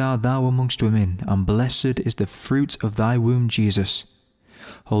 Blessed art thou amongst women, and blessed is the fruit of thy womb, Jesus.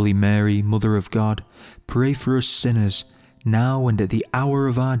 Holy Mary, Mother of God, pray for us sinners, now and at the hour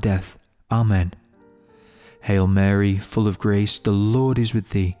of our death. Amen. Hail Mary, full of grace, the Lord is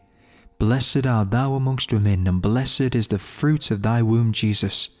with thee. Blessed art thou amongst women, and blessed is the fruit of thy womb,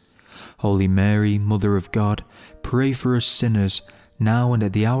 Jesus. Holy Mary, Mother of God, pray for us sinners, now and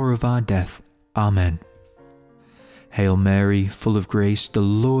at the hour of our death. Amen. Hail Mary, full of grace, the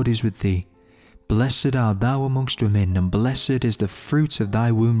Lord is with thee. Blessed art thou amongst women, and blessed is the fruit of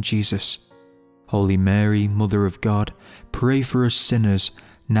thy womb, Jesus. Holy Mary, Mother of God, pray for us sinners,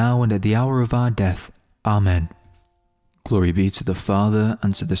 now and at the hour of our death. Amen. Glory be to the Father,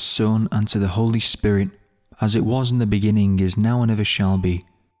 and to the Son, and to the Holy Spirit, as it was in the beginning, is now, and ever shall be,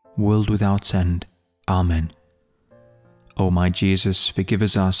 world without end. Amen. O my Jesus, forgive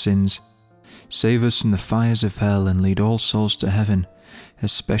us our sins, save us from the fires of hell, and lead all souls to heaven,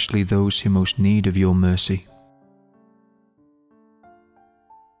 especially those who most need of your mercy.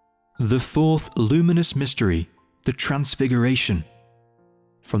 The fourth luminous mystery, the Transfiguration.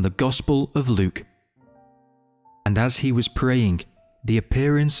 From the Gospel of Luke. And as he was praying, the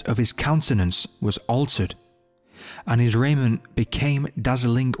appearance of his countenance was altered, and his raiment became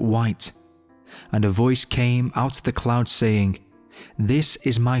dazzling white. And a voice came out of the cloud saying, "This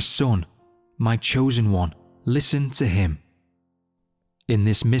is my Son, my chosen one, listen to him." In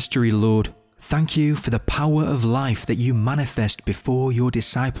this mystery, Lord, thank you for the power of life that you manifest before your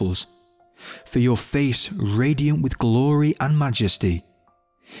disciples, for your face radiant with glory and majesty.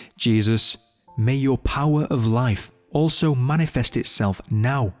 Jesus, may your power of life also manifest itself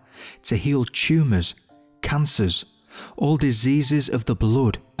now to heal tumours, cancers, all diseases of the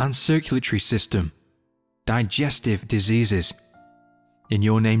blood and circulatory system, digestive diseases. In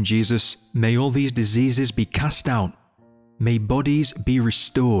your name, Jesus, may all these diseases be cast out. May bodies be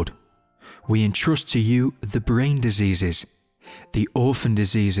restored. We entrust to you the brain diseases, the orphan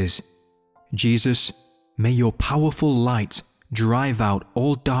diseases. Jesus, may your powerful light drive out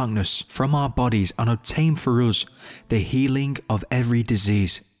all darkness from our bodies and obtain for us the healing of every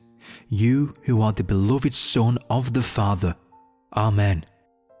disease. You who are the beloved Son of the Father. Amen.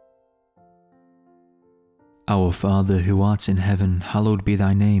 Our Father, who art in heaven, hallowed be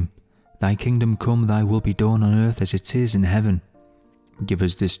thy name. Thy kingdom come, thy will be done on earth as it is in heaven. Give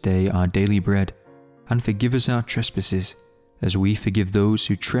us this day our daily bread, and forgive us our trespasses, as we forgive those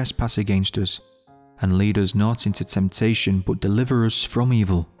who trespass against us. And lead us not into temptation, but deliver us from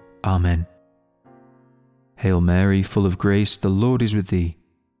evil. Amen. Hail Mary, full of grace, the Lord is with thee.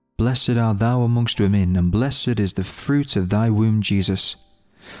 Blessed art thou amongst women, and blessed is the fruit of thy womb, Jesus.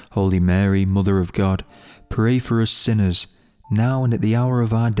 Holy Mary, Mother of God, pray for us sinners, now and at the hour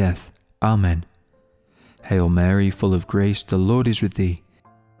of our death. Amen. Hail Mary, full of grace, the Lord is with thee.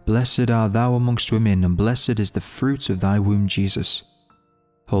 Blessed art thou amongst women, and blessed is the fruit of thy womb, Jesus.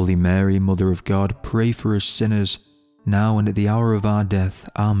 Holy Mary, Mother of God, pray for us sinners, now and at the hour of our death.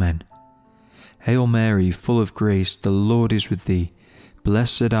 Amen. Hail Mary, full of grace, the Lord is with thee.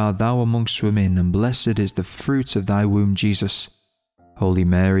 Blessed art thou amongst women, and blessed is the fruit of thy womb, Jesus. Holy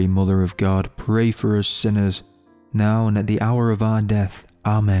Mary, Mother of God, pray for us sinners, now and at the hour of our death.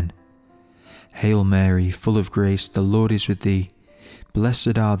 Amen. Hail Mary, full of grace, the Lord is with thee.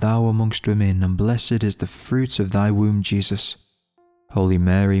 Blessed art thou amongst women, and blessed is the fruit of thy womb, Jesus. Holy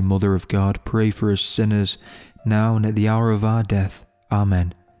Mary, Mother of God, pray for us sinners, now and at the hour of our death.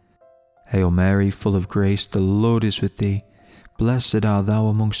 Amen. Hail Mary, full of grace, the Lord is with thee. Blessed art thou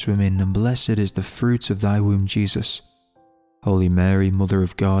amongst women, and blessed is the fruit of thy womb, Jesus. Holy Mary, Mother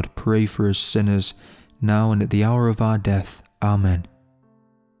of God, pray for us sinners, now and at the hour of our death. Amen.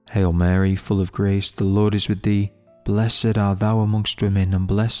 Hail Mary, full of grace, the Lord is with thee. Blessed art thou amongst women, and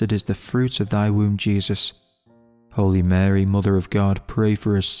blessed is the fruit of thy womb, Jesus. Holy Mary, Mother of God, pray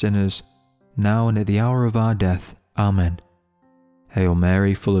for us sinners, now and at the hour of our death. Amen. Hail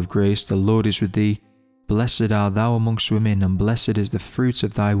Mary, full of grace, the Lord is with thee. Blessed art thou amongst women, and blessed is the fruit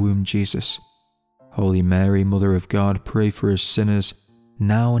of thy womb, Jesus. Holy Mary, Mother of God, pray for us sinners,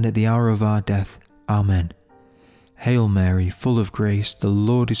 now and at the hour of our death. Amen. Hail Mary, full of grace, the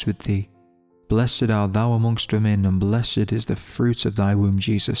Lord is with thee. Blessed art thou amongst women, and blessed is the fruit of thy womb,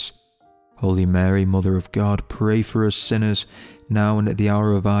 Jesus. Holy Mary, Mother of God, pray for us sinners, now and at the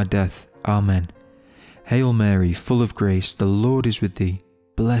hour of our death. Amen. Hail Mary, full of grace, the Lord is with thee.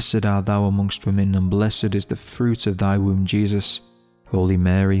 Blessed art thou amongst women, and blessed is the fruit of thy womb, Jesus. Holy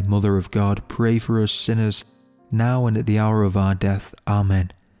Mary, Mother of God, pray for us sinners, now and at the hour of our death.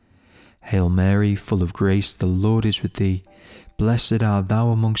 Amen. Hail Mary, full of grace, the Lord is with thee. Blessed art thou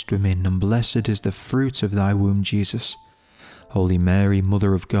amongst women, and blessed is the fruit of thy womb, Jesus. Holy Mary,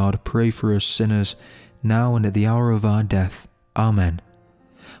 Mother of God, pray for us sinners, now and at the hour of our death. Amen.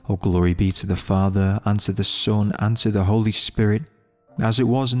 O glory be to the Father, and to the Son, and to the Holy Spirit, as it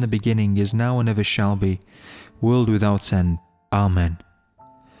was in the beginning, is now, and ever shall be, world without end. Amen.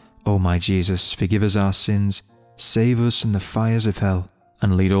 O my Jesus, forgive us our sins, save us from the fires of hell,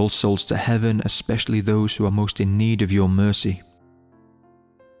 and lead all souls to heaven, especially those who are most in need of your mercy.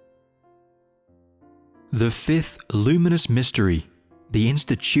 The fifth luminous mystery, the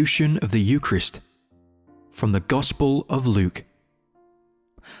institution of the Eucharist. From the Gospel of Luke.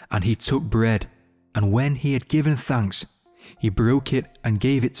 And he took bread, and when he had given thanks, he broke it and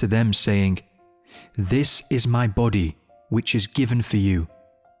gave it to them, saying, "This is my body, which is given for you.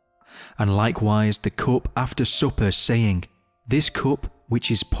 And likewise the cup after supper, saying, This cup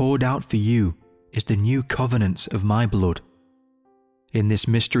which is poured out for you is the new covenant of my blood. In this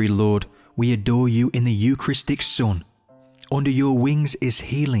mystery, Lord, we adore you in the Eucharistic Son. Under your wings is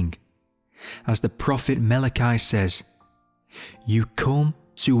healing. As the prophet Malachi says, You come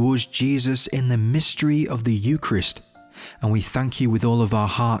to us, Jesus, in the mystery of the Eucharist, and we thank you with all of our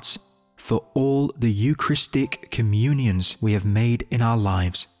hearts for all the Eucharistic communions we have made in our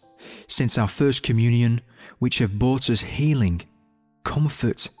lives, since our first communion, which have brought us healing,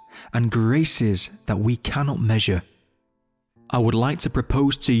 comfort, and graces that we cannot measure. I would like to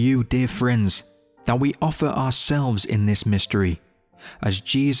propose to you, dear friends, that we offer ourselves in this mystery, as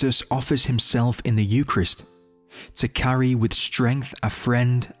Jesus offers himself in the Eucharist, to carry with strength a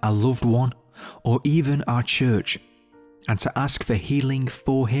friend, a loved one, or even our church, and to ask for healing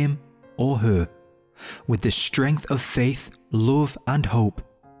for him or her, with the strength of faith, love, and hope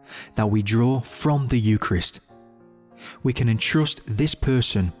that we draw from the Eucharist. We can entrust this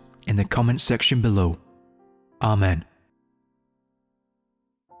person in the comment section below. Amen.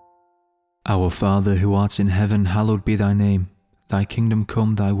 Our Father who art in heaven, hallowed be thy name. Thy kingdom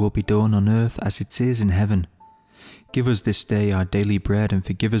come, thy will be done on earth as it is in heaven. Give us this day our daily bread, and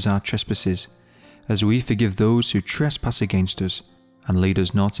forgive us our trespasses, as we forgive those who trespass against us. And lead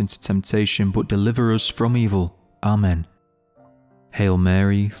us not into temptation, but deliver us from evil. Amen. Hail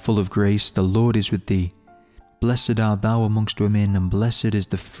Mary, full of grace, the Lord is with thee. Blessed art thou amongst women, and blessed is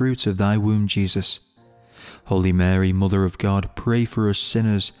the fruit of thy womb, Jesus. Holy Mary, Mother of God, pray for us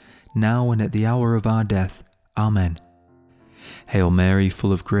sinners, now and at the hour of our death. Amen. Hail Mary,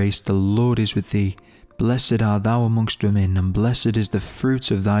 full of grace, the Lord is with thee. Blessed art thou amongst women, and blessed is the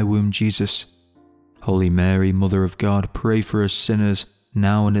fruit of thy womb, Jesus. Holy Mary, Mother of God, pray for us sinners,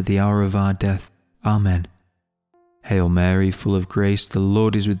 now and at the hour of our death. Amen. Hail Mary, full of grace, the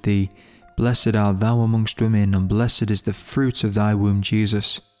Lord is with thee. Blessed art thou amongst women, and blessed is the fruit of thy womb,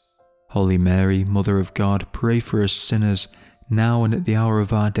 Jesus. Holy Mary, Mother of God, pray for us sinners, now and at the hour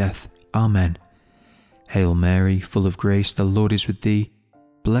of our death. Amen. Hail Mary, full of grace, the Lord is with thee.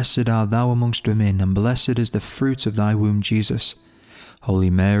 Blessed art thou amongst women, and blessed is the fruit of thy womb, Jesus.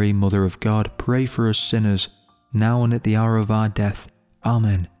 Holy Mary, Mother of God, pray for us sinners, now and at the hour of our death.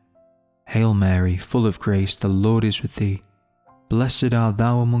 Amen. Hail Mary, full of grace, the Lord is with thee. Blessed art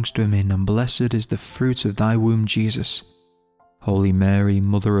thou amongst women, and blessed is the fruit of thy womb, Jesus. Holy Mary,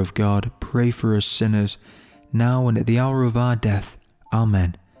 Mother of God, pray for us sinners, now and at the hour of our death.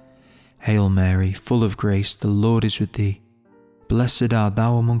 Amen. Hail Mary, full of grace, the Lord is with thee. Blessed art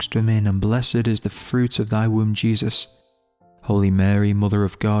thou amongst women, and blessed is the fruit of thy womb, Jesus. Holy Mary, Mother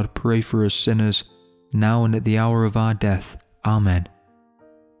of God, pray for us sinners, now and at the hour of our death. Amen.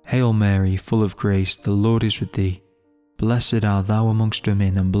 Hail Mary, full of grace, the Lord is with thee. Blessed art thou amongst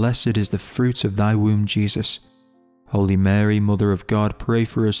women, and blessed is the fruit of thy womb, Jesus. Holy Mary, Mother of God, pray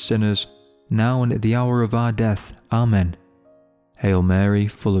for us sinners, now and at the hour of our death. Amen. Hail Mary,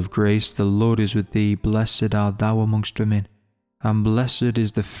 full of grace, the Lord is with thee. Blessed art thou amongst women, and blessed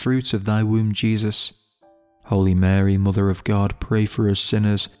is the fruit of thy womb, Jesus. Holy Mary, Mother of God, pray for us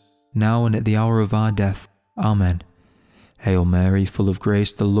sinners, now and at the hour of our death. Amen. Hail Mary, full of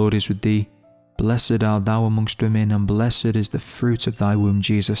grace, the Lord is with thee. Blessed art thou amongst women, and blessed is the fruit of thy womb,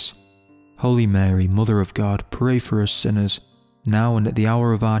 Jesus. Holy Mary, Mother of God, pray for us sinners, now and at the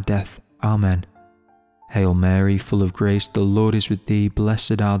hour of our death. Amen. Hail Mary, full of grace, the Lord is with thee.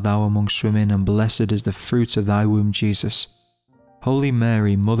 Blessed art thou amongst women, and blessed is the fruit of thy womb, Jesus. Holy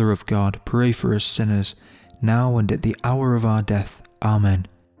Mary, Mother of God, pray for us sinners, now and at the hour of our death. Amen.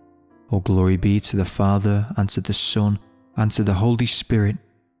 All glory be to the Father, and to the Son, and to the Holy Spirit,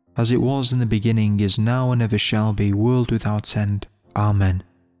 as it was in the beginning, is now, and ever shall be, world without end. Amen.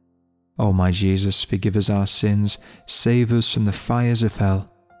 O my Jesus, forgive us our sins, save us from the fires of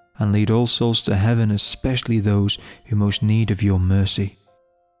hell, and lead all souls to heaven, especially those who most need of your mercy.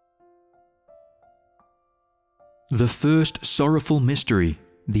 The first sorrowful mystery,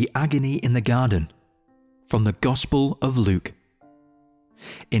 the agony in the garden. From the Gospel of Luke.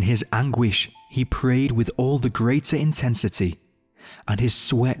 In his anguish, he prayed with all the greater intensity, and his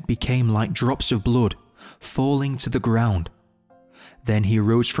sweat became like drops of blood falling to the ground. Then he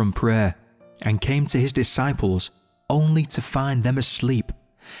rose from prayer and came to his disciples, only to find them asleep,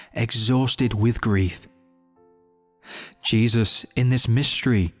 exhausted with grief. Jesus, in this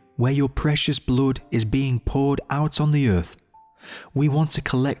mystery where your precious blood is being poured out on the earth, we want to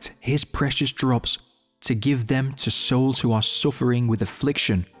collect his precious drops to give them to souls who are suffering with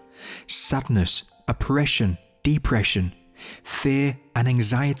affliction, sadness, oppression, depression, fear and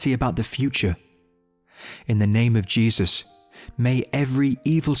anxiety about the future. In the name of Jesus, may every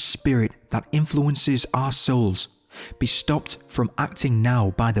evil spirit that influences our souls be stopped from acting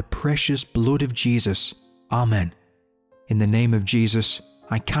now by the precious blood of Jesus. Amen. In the name of Jesus,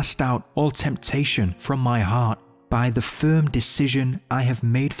 I cast out all temptation from my heart by the firm decision I have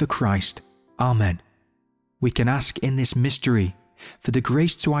made for Christ. Amen. We can ask in this mystery for the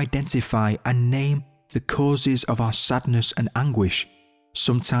grace to identify and name the causes of our sadness and anguish.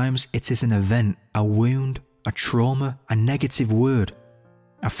 Sometimes it is an event, a wound, a trauma, a negative word,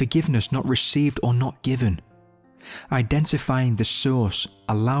 a forgiveness not received or not given. Identifying the source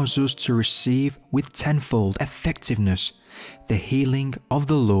allows us to receive with tenfold effectiveness the healing of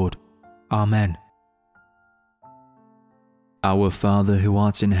the Lord. Amen. Our Father who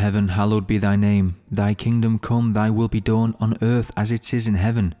art in heaven, hallowed be thy name. Thy kingdom come, thy will be done on earth as it is in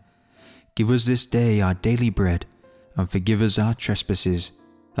heaven. Give us this day our daily bread, and forgive us our trespasses,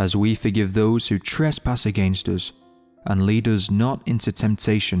 as we forgive those who trespass against us. And lead us not into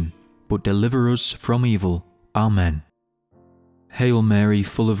temptation, but deliver us from evil. Amen. Hail Mary,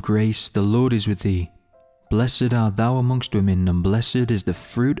 full of grace, the Lord is with thee. Blessed art thou amongst women, and blessed is the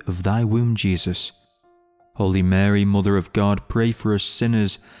fruit of thy womb, Jesus. Holy Mary, Mother of God, pray for us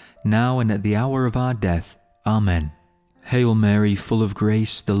sinners, now and at the hour of our death. Amen. Hail Mary, full of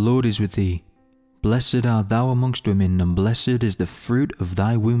grace, the Lord is with thee. Blessed art thou amongst women, and blessed is the fruit of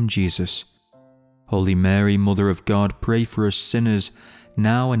thy womb, Jesus. Holy Mary, Mother of God, pray for us sinners,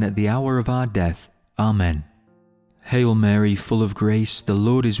 now and at the hour of our death. Amen. Hail Mary, full of grace, the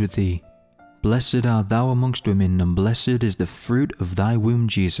Lord is with thee. Blessed art thou amongst women, and blessed is the fruit of thy womb,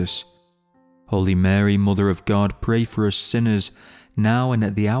 Jesus. Holy Mary, Mother of God, pray for us sinners, now and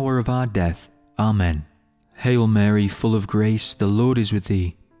at the hour of our death. Amen. Hail Mary, full of grace, the Lord is with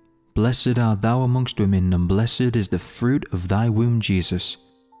thee. Blessed art thou amongst women, and blessed is the fruit of thy womb, Jesus.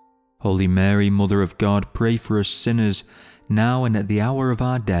 Holy Mary, Mother of God, pray for us sinners, now and at the hour of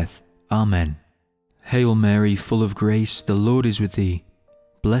our death. Amen. Hail Mary, full of grace, the Lord is with thee.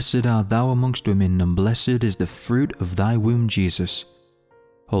 Blessed art thou amongst women, and blessed is the fruit of thy womb, Jesus.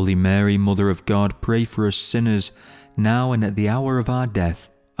 Holy Mary, Mother of God, pray for us sinners, now and at the hour of our death.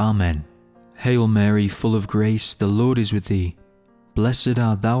 Amen. Hail Mary, full of grace, the Lord is with thee. Blessed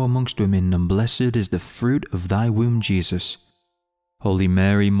art thou amongst women, and blessed is the fruit of thy womb, Jesus. Holy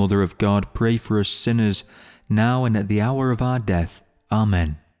Mary, Mother of God, pray for us sinners, now and at the hour of our death.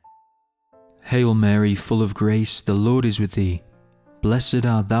 Amen. Hail Mary, full of grace, the Lord is with thee. Blessed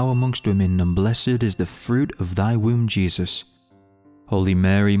art thou amongst women, and blessed is the fruit of thy womb, Jesus. Holy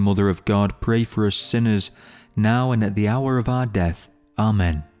Mary, Mother of God, pray for us sinners, now and at the hour of our death.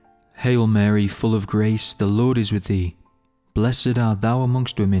 Amen. Hail Mary, full of grace, the Lord is with thee. Blessed art thou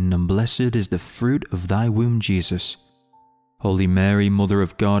amongst women, and blessed is the fruit of thy womb, Jesus. Holy Mary, Mother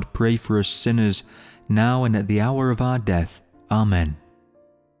of God, pray for us sinners, now and at the hour of our death. Amen.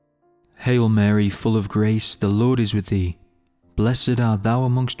 Hail Mary, full of grace, the Lord is with thee. Blessed art thou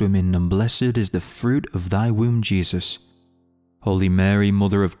amongst women, and blessed is the fruit of thy womb, Jesus. Holy Mary,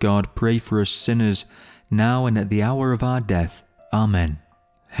 Mother of God, pray for us sinners, now and at the hour of our death. Amen.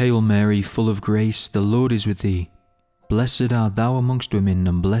 Hail Mary, full of grace, the Lord is with thee. Blessed art thou amongst women,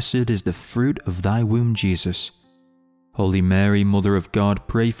 and blessed is the fruit of thy womb, Jesus. Holy Mary, Mother of God,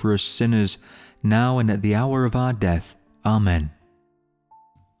 pray for us sinners, now and at the hour of our death. Amen.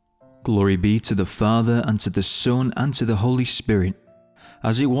 Glory be to the Father, and to the Son, and to the Holy Spirit,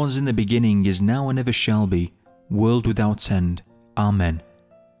 as it was in the beginning, is now, and ever shall be, world without end. Amen.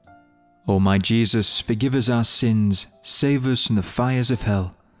 O my Jesus, forgive us our sins, save us from the fires of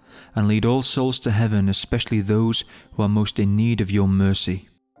hell, and lead all souls to heaven, especially those who are most in need of your mercy.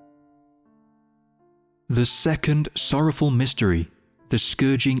 The second sorrowful mystery, the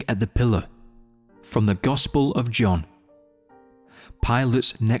scourging at the pillar. From the Gospel of John.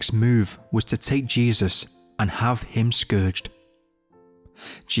 Pilate's next move was to take Jesus and have him scourged.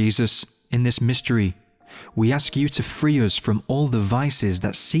 Jesus, in this mystery, we ask you to free us from all the vices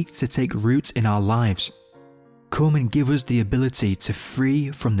that seek to take root in our lives. Come and give us the ability to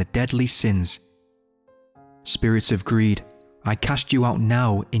free from the deadly sins. Spirit of greed, I cast you out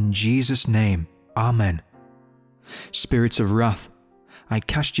now in Jesus' name. Amen. Spirit of wrath, I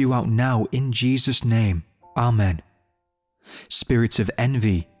cast you out now in Jesus' name. Amen. Spirit of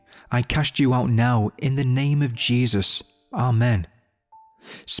envy, I cast you out now in the name of Jesus. Amen.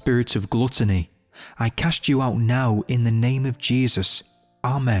 Spirit of gluttony, I cast you out now in the name of Jesus.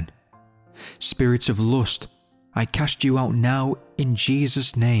 Amen. Spirit of lust, I cast you out now in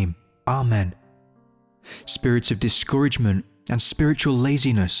Jesus' name. Amen. Spirit of discouragement and spiritual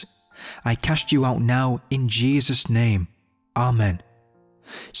laziness, I cast you out now in Jesus' name. Amen.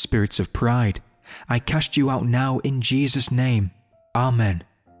 Spirit of pride, I cast you out now in Jesus' name. Amen.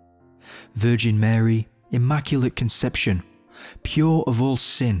 Virgin Mary, Immaculate Conception, pure of all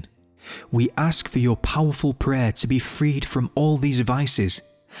sin, we ask for your powerful prayer to be freed from all these vices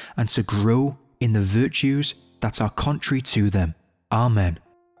and to grow in the virtues that are contrary to them. Amen.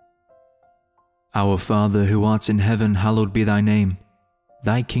 Our Father who art in heaven, hallowed be thy name.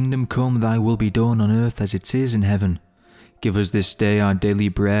 Thy kingdom come, thy will be done on earth as it is in heaven. Give us this day our daily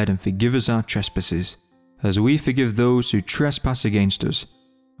bread, and forgive us our trespasses, as we forgive those who trespass against us.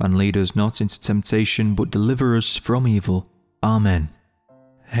 And lead us not into temptation, but deliver us from evil. Amen.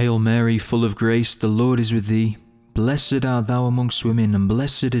 Hail Mary, full of grace, the Lord is with thee. Blessed art thou amongst women, and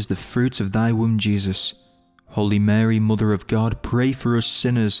blessed is the fruit of thy womb, Jesus. Holy Mary, Mother of God, pray for us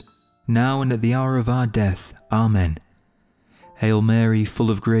sinners, now and at the hour of our death. Amen. Hail Mary, full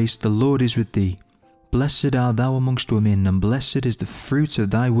of grace, the Lord is with thee. Blessed art thou amongst women, and blessed is the fruit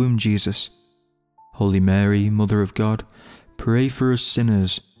of thy womb, Jesus. Holy Mary, Mother of God, pray for us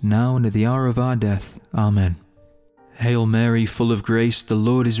sinners, now and at the hour of our death. Amen. Hail Mary, full of grace, the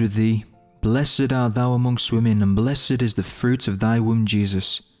Lord is with thee. Blessed art thou amongst women, and blessed is the fruit of thy womb,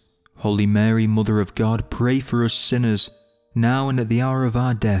 Jesus. Holy Mary, Mother of God, pray for us sinners, now and at the hour of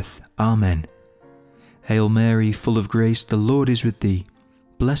our death. Amen. Hail Mary, full of grace, the Lord is with thee.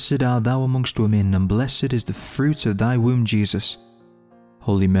 Blessed art thou amongst women, and blessed is the fruit of thy womb, Jesus.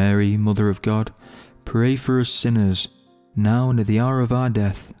 Holy Mary, Mother of God, pray for us sinners, now and at the hour of our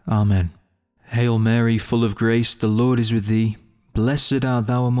death. Amen. Hail Mary, full of grace, the Lord is with thee. Blessed art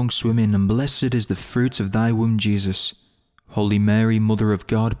thou amongst women, and blessed is the fruit of thy womb, Jesus. Holy Mary, Mother of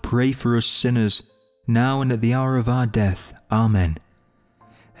God, pray for us sinners, now and at the hour of our death. Amen.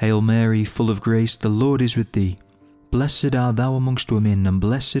 Hail Mary, full of grace, the Lord is with thee. Blessed art thou amongst women, and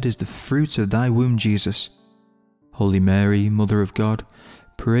blessed is the fruit of thy womb, Jesus. Holy Mary, Mother of God,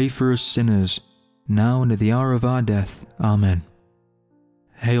 pray for us sinners, now and at the hour of our death. Amen.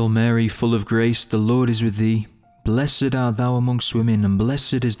 Hail Mary, full of grace, the Lord is with thee. Blessed art thou amongst women, and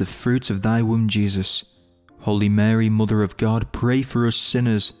blessed is the fruit of thy womb, Jesus. Holy Mary, Mother of God, pray for us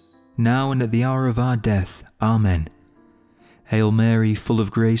sinners, now and at the hour of our death. Amen. Hail Mary, full of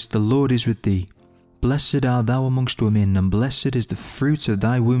grace, the Lord is with thee. Blessed art thou amongst women, and blessed is the fruit of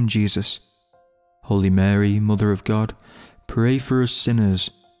thy womb, Jesus. Holy Mary, Mother of God, pray for us sinners,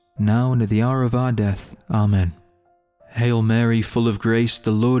 now and at the hour of our death. Amen. Hail Mary, full of grace,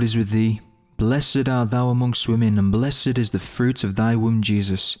 the Lord is with thee. Blessed art thou amongst women, and blessed is the fruit of thy womb,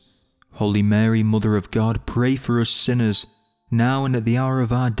 Jesus. Holy Mary, Mother of God, pray for us sinners, now and at the hour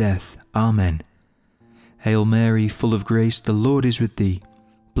of our death. Amen. Hail Mary, full of grace, the Lord is with thee.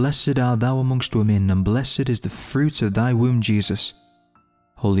 Blessed art thou amongst women, and blessed is the fruit of thy womb, Jesus.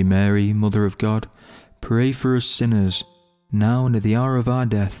 Holy Mary, Mother of God, pray for us sinners, now and at the hour of our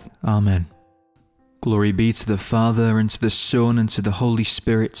death. Amen. Glory be to the Father, and to the Son, and to the Holy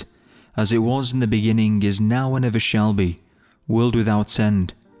Spirit, as it was in the beginning, is now, and ever shall be, world without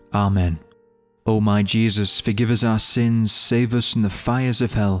end. Amen. O my Jesus, forgive us our sins, save us from the fires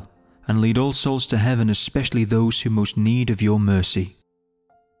of hell, and lead all souls to heaven, especially those who most need of your mercy.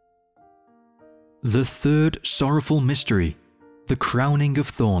 The third sorrowful mystery, the crowning of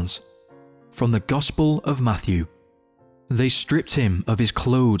thorns. From the Gospel of Matthew. They stripped him of his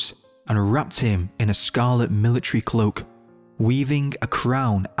clothes and wrapped him in a scarlet military cloak. Weaving a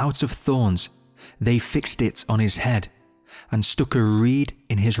crown out of thorns, they fixed it on his head and stuck a reed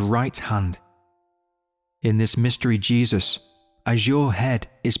in his right hand. In this mystery, Jesus, as your head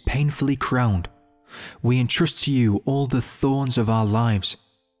is painfully crowned, we entrust to you all the thorns of our lives.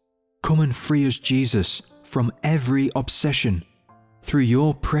 Come and free us, Jesus, from every obsession. Through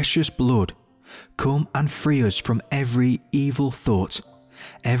your precious blood, come and free us from every evil thought,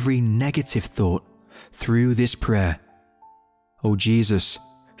 every negative thought, through this prayer. O Jesus,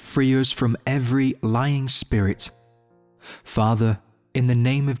 free us from every lying spirit. Father, in the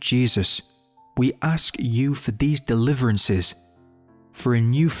name of Jesus, we ask you for these deliverances, for a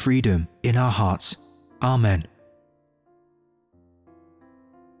new freedom in our hearts. Amen.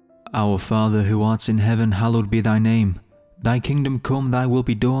 Our Father who art in heaven, hallowed be thy name. Thy kingdom come, thy will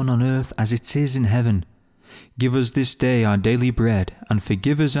be done on earth as it is in heaven. Give us this day our daily bread, and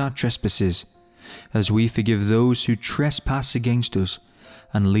forgive us our trespasses, as we forgive those who trespass against us.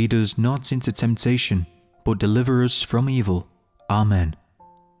 And lead us not into temptation, but deliver us from evil. Amen.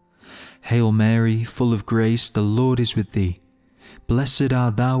 Hail Mary, full of grace, the Lord is with thee. Blessed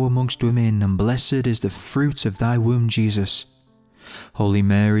art thou amongst women, and blessed is the fruit of thy womb, Jesus. Holy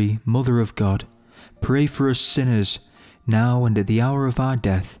Mary, Mother of God, pray for us sinners, now and at the hour of our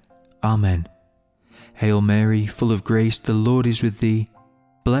death. Amen. Hail Mary, full of grace, the Lord is with thee.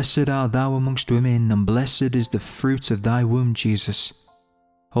 Blessed art thou amongst women, and blessed is the fruit of thy womb, Jesus.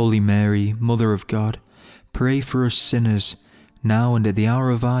 Holy Mary, Mother of God, pray for us sinners, now and at the hour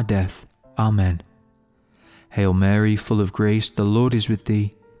of our death. Amen. Hail Mary, full of grace, the Lord is with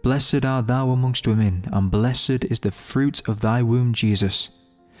thee. Blessed art thou amongst women, and blessed is the fruit of thy womb, Jesus.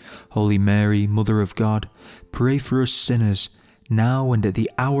 Holy Mary, Mother of God, pray for us sinners, now and at the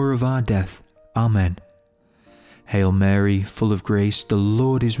hour of our death. Amen. Hail Mary, full of grace, the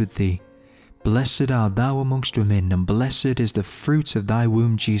Lord is with thee. Blessed art thou amongst women, and blessed is the fruit of thy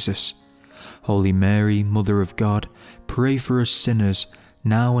womb, Jesus. Holy Mary, Mother of God, pray for us sinners,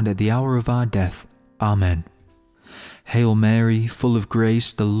 now and at the hour of our death. Amen. Hail Mary, full of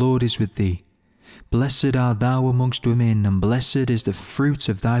grace, the Lord is with thee. Blessed art thou amongst women, and blessed is the fruit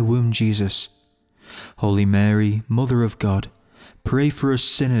of thy womb, Jesus. Holy Mary, Mother of God, pray for us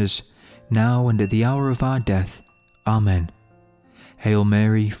sinners, now and at the hour of our death. Amen. Hail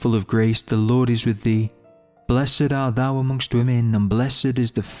Mary, full of grace, the Lord is with thee. Blessed art thou amongst women, and blessed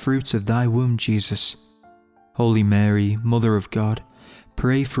is the fruit of thy womb, Jesus. Holy Mary, Mother of God,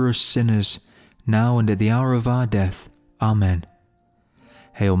 pray for us sinners, now and at the hour of our death. Amen.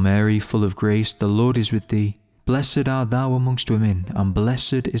 Hail Mary, full of grace, the Lord is with thee. Blessed art thou amongst women, and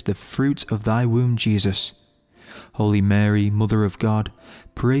blessed is the fruit of thy womb, Jesus. Holy Mary, Mother of God,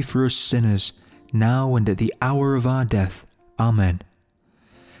 pray for us sinners, now and at the hour of our death. Amen.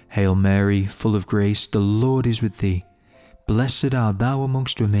 Hail Mary, full of grace, the Lord is with thee. Blessed art thou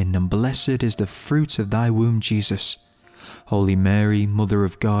amongst women, and blessed is the fruit of thy womb, Jesus. Holy Mary, Mother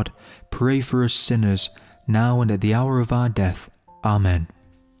of God, pray for us sinners, now and at the hour of our death. Amen.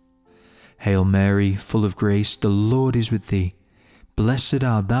 Hail Mary, full of grace, the Lord is with thee. Blessed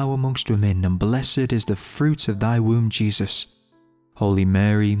art thou amongst women, and blessed is the fruit of thy womb, Jesus. Holy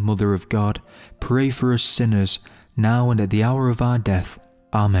Mary, Mother of God, pray for us sinners, now and at the hour of our death.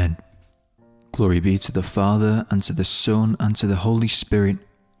 Amen. Glory be to the Father, and to the Son, and to the Holy Spirit,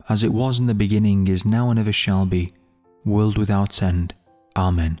 as it was in the beginning, is now, and ever shall be, world without end.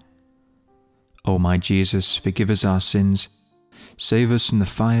 Amen. O my Jesus, forgive us our sins, save us from the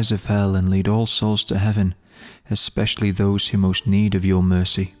fires of hell, and lead all souls to heaven, especially those who most need of your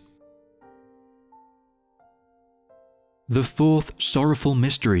mercy. The fourth sorrowful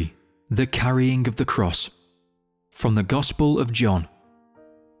mystery, the carrying of the cross. From the Gospel of John.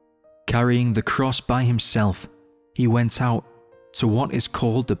 Carrying the cross by himself, he went out to what is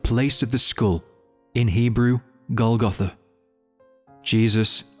called the place of the skull, in Hebrew, Golgotha.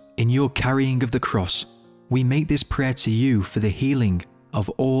 Jesus, in your carrying of the cross, we make this prayer to you for the healing of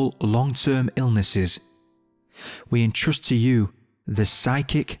all long-term illnesses. We entrust to you the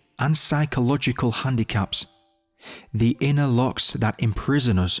psychic and psychological handicaps, the inner locks that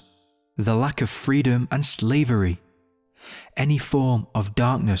imprison us, the lack of freedom and slavery, any form of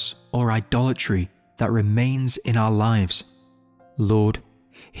darkness or idolatry that remains in our lives. Lord,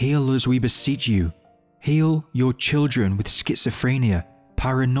 heal us, we beseech you. Heal your children with schizophrenia,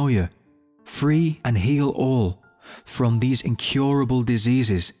 paranoia. Free and heal all from these incurable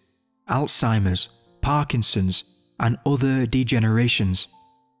diseases, Alzheimer's, Parkinson's, and other degenerations.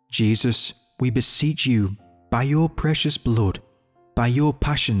 Jesus, we beseech you, by your precious blood, by your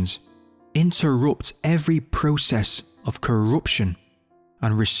passions, interrupt every process of corruption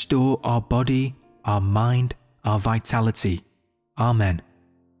and restore our body, our mind, our vitality. Amen.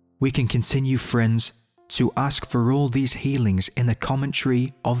 We can continue, friends, to ask for all these healings in the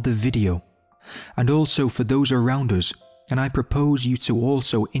commentary of the video, and also for those around us, and I propose you to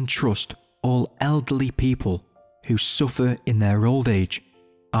also entrust all elderly people who suffer in their old age.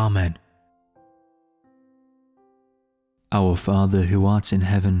 Amen. Our Father, who art in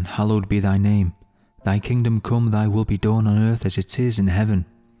heaven, hallowed be thy name. Thy kingdom come, thy will be done on earth as it is in heaven.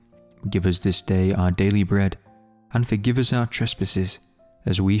 Give us this day our daily bread, and forgive us our trespasses,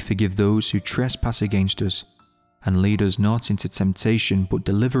 as we forgive those who trespass against us. And lead us not into temptation, but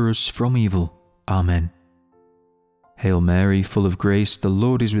deliver us from evil. Amen. Hail Mary, full of grace, the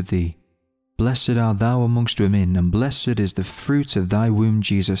Lord is with thee. Blessed art thou amongst women, and blessed is the fruit of thy womb,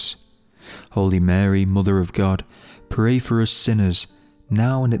 Jesus. Holy Mary, Mother of God, pray for us sinners,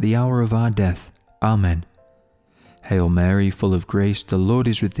 now and at the hour of our death. Amen. Hail Mary, full of grace, the Lord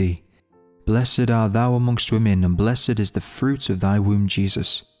is with thee. Blessed art thou amongst women, and blessed is the fruit of thy womb,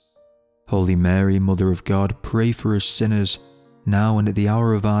 Jesus. Holy Mary, Mother of God, pray for us sinners, now and at the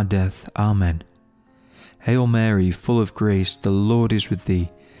hour of our death. Amen. Hail Mary, full of grace, the Lord is with thee.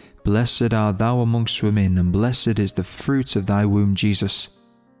 Blessed art thou amongst women, and blessed is the fruit of thy womb, Jesus.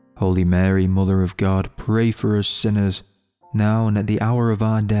 Holy Mary, Mother of God, pray for us sinners, now and at the hour of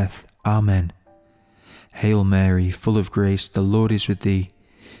our death. Amen. Hail Mary, full of grace, the Lord is with thee.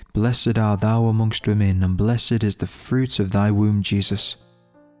 Blessed art thou amongst women, and blessed is the fruit of thy womb, Jesus.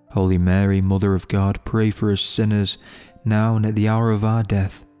 Holy Mary, Mother of God, pray for us sinners, now and at the hour of our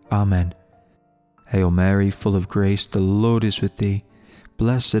death. Amen. Hail Mary, full of grace, the Lord is with thee.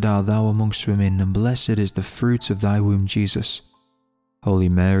 Blessed art thou amongst women, and blessed is the fruit of thy womb, Jesus. Holy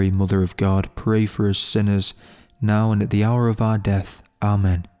Mary, Mother of God, pray for us sinners, now and at the hour of our death.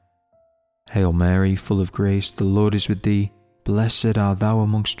 Amen. Hail Mary, full of grace, the Lord is with thee. Blessed art thou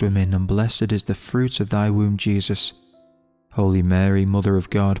amongst women, and blessed is the fruit of thy womb, Jesus. Holy Mary, Mother of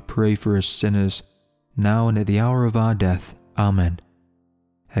God, pray for us sinners, now and at the hour of our death. Amen.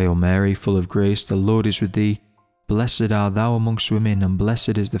 Hail Mary, full of grace, the Lord is with thee. Blessed art thou amongst women, and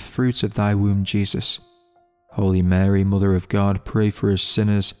blessed is the fruit of thy womb, Jesus. Holy Mary, Mother of God, pray for us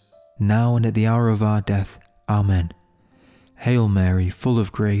sinners, now and at the hour of our death. Amen. Hail Mary, full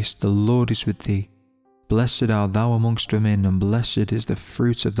of grace, the Lord is with thee. Blessed art thou amongst women, and blessed is the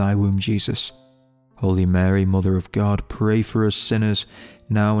fruit of thy womb, Jesus. Holy Mary, Mother of God, pray for us sinners,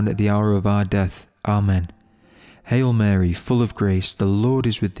 now and at the hour of our death. Amen. Hail Mary, full of grace, the Lord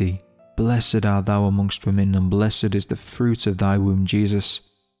is with thee. Blessed art thou amongst women, and blessed is the fruit of thy womb, Jesus.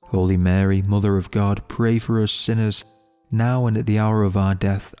 Holy Mary, Mother of God, pray for us sinners, now and at the hour of our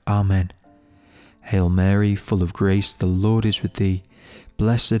death. Amen. Hail Mary, full of grace, the Lord is with thee.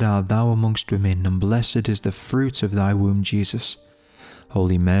 Blessed art thou amongst women, and blessed is the fruit of thy womb, Jesus.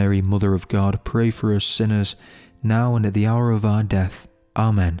 Holy Mary, Mother of God, pray for us sinners, now and at the hour of our death.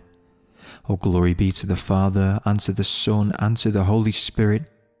 Amen. O glory be to the Father, and to the Son, and to the Holy Spirit,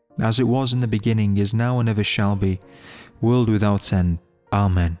 as it was in the beginning, is now, and ever shall be, world without end.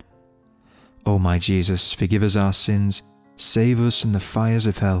 Amen. O my Jesus, forgive us our sins, save us from the fires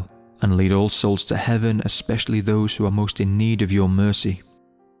of hell, and lead all souls to heaven, especially those who are most in need of your mercy.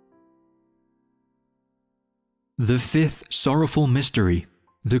 The fifth sorrowful mystery,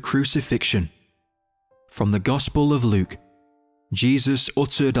 the Crucifixion. From the Gospel of Luke. Jesus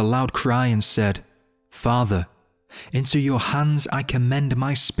uttered a loud cry and said, Father, into your hands I commend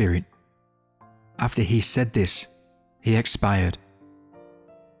my spirit. After he said this, he expired.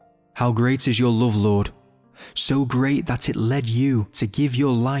 How great is your love, Lord, so great that it led you to give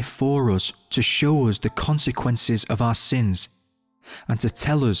your life for us, to show us the consequences of our sins, and to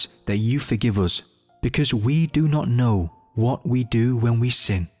tell us that you forgive us, because we do not know what we do when we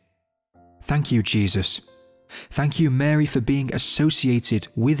sin. Thank you, Jesus. Thank you, Mary, for being associated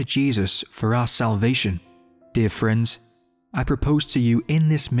with Jesus for our salvation. Dear friends, I propose to you in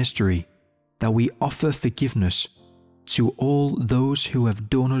this mystery that we offer forgiveness to all those who have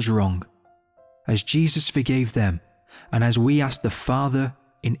done us wrong, as Jesus forgave them, and as we ask the Father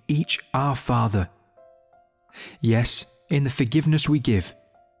in each Our Father. Yes, in the forgiveness we give,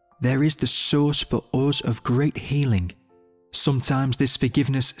 there is the source for us of great healing. Sometimes this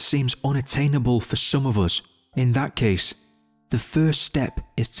forgiveness seems unattainable for some of us. In that case, the first step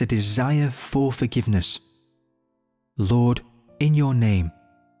is to desire for forgiveness. Lord, in your name,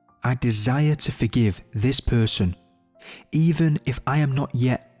 I desire to forgive this person, even if I am not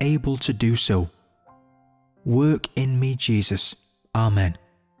yet able to do so. Work in me, Jesus. Amen.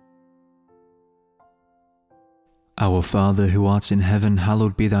 Our Father, who art in heaven,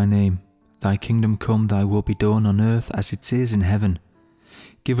 hallowed be thy name. Thy kingdom come, thy will be done on earth as it is in heaven.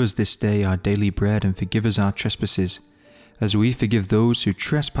 Give us this day our daily bread, and forgive us our trespasses, as we forgive those who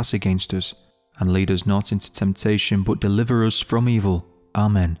trespass against us. And lead us not into temptation, but deliver us from evil.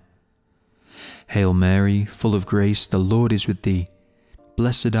 Amen. Hail Mary, full of grace, the Lord is with thee.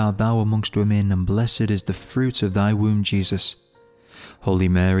 Blessed art thou amongst women, and blessed is the fruit of thy womb, Jesus. Holy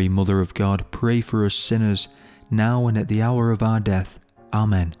Mary, Mother of God, pray for us sinners, now and at the hour of our death.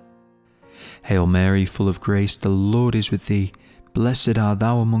 Amen. Hail Mary, full of grace, the Lord is with thee. Blessed art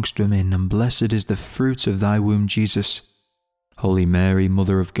thou amongst women, and blessed is the fruit of thy womb, Jesus. Holy Mary,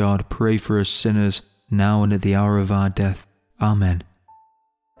 Mother of God, pray for us sinners, now and at the hour of our death. Amen.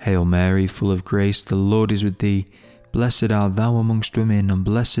 Hail Mary, full of grace, the Lord is with thee. Blessed art thou amongst women, and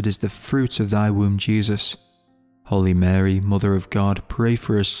blessed is the fruit of thy womb, Jesus. Holy Mary, Mother of God, pray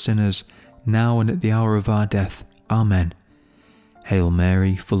for us sinners, now and at the hour of our death. Amen. Hail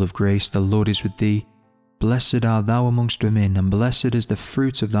Mary, full of grace, the Lord is with thee. Blessed art thou amongst women, and blessed is the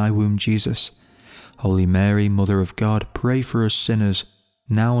fruit of thy womb, Jesus. Holy Mary, Mother of God, pray for us sinners,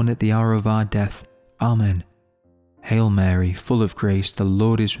 now and at the hour of our death. Amen. Hail Mary, full of grace, the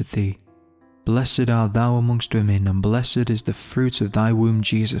Lord is with thee. Blessed art thou amongst women, and blessed is the fruit of thy womb,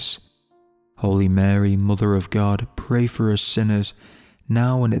 Jesus. Holy Mary, Mother of God, pray for us sinners,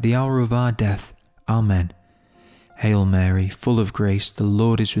 now and at the hour of our death. Amen. Hail Mary, full of grace, the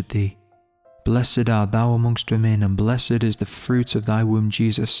Lord is with thee. Blessed art thou amongst women, and blessed is the fruit of thy womb,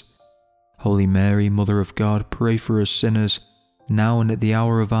 Jesus. Holy Mary, Mother of God, pray for us sinners, now and at the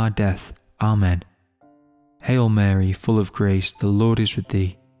hour of our death. Amen. Hail Mary, full of grace, the Lord is with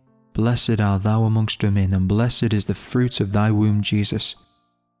thee. Blessed art thou amongst women, and blessed is the fruit of thy womb, Jesus.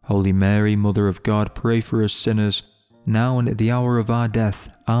 Holy Mary, Mother of God, pray for us sinners, now and at the hour of our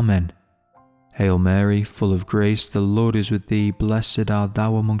death. Amen. Hail Mary, full of grace, the Lord is with thee. Blessed art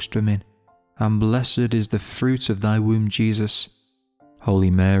thou amongst women, and blessed is the fruit of thy womb, Jesus. Holy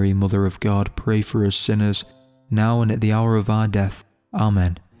Mary, Mother of God, pray for us sinners, now and at the hour of our death.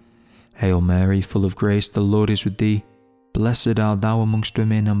 Amen. Hail Mary, full of grace, the Lord is with thee. Blessed art thou amongst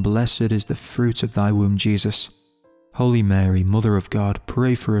women, and blessed is the fruit of thy womb, Jesus. Holy Mary, Mother of God,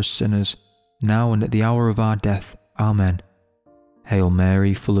 pray for us sinners, now and at the hour of our death. Amen. Hail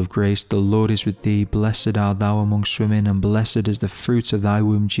Mary, full of grace, the Lord is with thee. Blessed art thou amongst women, and blessed is the fruit of thy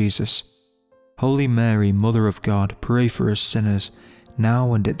womb, Jesus. Holy Mary, Mother of God, pray for us sinners,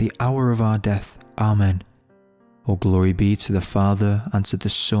 now and at the hour of our death. Amen. All glory be to the Father, and to the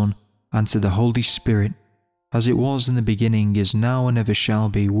Son, and to the Holy Spirit, as it was in the beginning, is now, and ever shall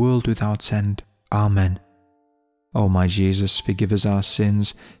be, world without end. Amen. O my Jesus, forgive us our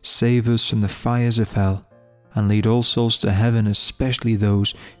sins, save us from the fires of hell, and lead all souls to heaven, especially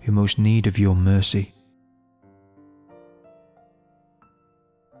those who most need of your mercy.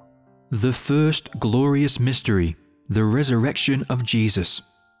 The first glorious mystery, the resurrection of Jesus.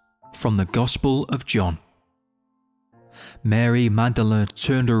 From the Gospel of John. Mary Magdalene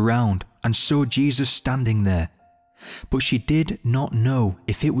turned around and saw Jesus standing there, but she did not know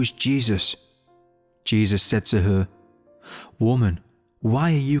if it was Jesus. Jesus said to her, "Woman,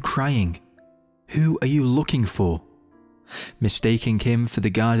 why are you crying? Who are you looking for?" Mistaking him for the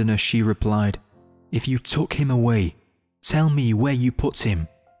gardener, she replied, "If you took him away, tell me where you put him,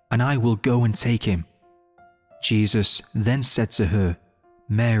 and I will go and take him." Jesus then said to her,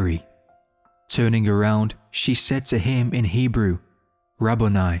 "Mary." Turning around, she said to him in Hebrew,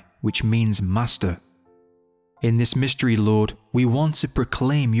 "Rabboni," which means master. In this mystery, Lord, we want to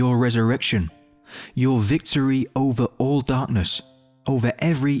proclaim your resurrection, your victory over all darkness, over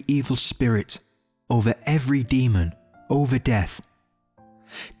every evil spirit, over every demon, over death.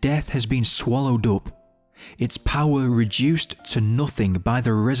 Death has been swallowed up, its power reduced to nothing by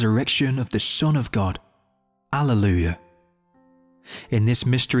the resurrection of the Son of God. Alleluia. In this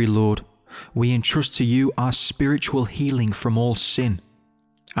mystery, Lord, we entrust to you our spiritual healing from all sin,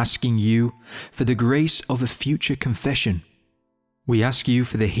 asking you for the grace of a future confession. We ask you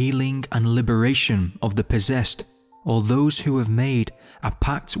for the healing and liberation of the possessed, or those who have made a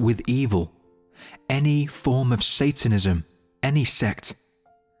pact with evil, any form of Satanism, any sect.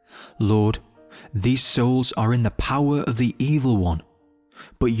 Lord, these souls are in the power of the evil one,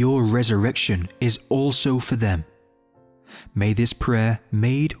 but your resurrection is also for them. May this prayer,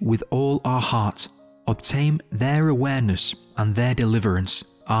 made with all our heart, obtain their awareness and their deliverance.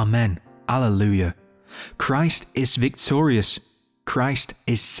 Amen. Alleluia. Christ is victorious. Christ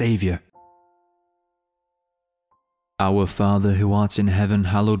is Saviour. Our Father who art in heaven,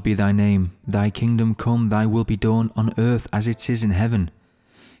 hallowed be thy name. Thy kingdom come, thy will be done on earth as it is in heaven.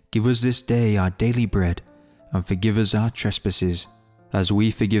 Give us this day our daily bread, and forgive us our trespasses, as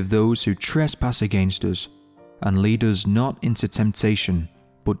we forgive those who trespass against us. And lead us not into temptation,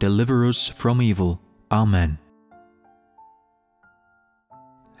 but deliver us from evil. Amen.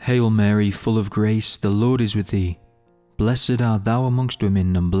 Hail Mary, full of grace, the Lord is with thee. Blessed art thou amongst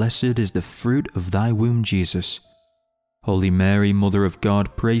women, and blessed is the fruit of thy womb, Jesus. Holy Mary, Mother of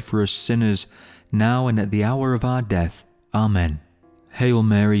God, pray for us sinners, now and at the hour of our death. Amen. Hail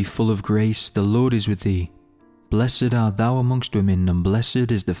Mary, full of grace, the Lord is with thee. Blessed art thou amongst women, and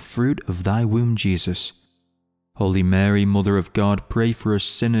blessed is the fruit of thy womb, Jesus. Holy Mary, Mother of God, pray for us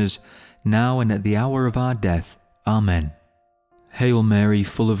sinners, now and at the hour of our death. Amen. Hail Mary,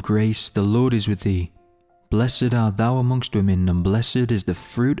 full of grace, the Lord is with thee. Blessed art thou amongst women, and blessed is the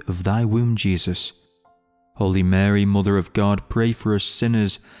fruit of thy womb, Jesus. Holy Mary, Mother of God, pray for us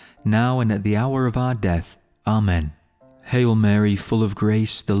sinners, now and at the hour of our death. Amen. Hail Mary, full of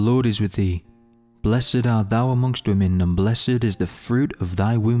grace, the Lord is with thee. Blessed art thou amongst women, and blessed is the fruit of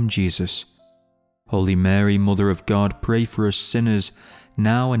thy womb, Jesus. Holy Mary, Mother of God, pray for us sinners,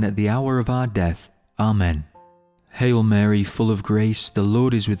 now and at the hour of our death. Amen. Hail Mary, full of grace, the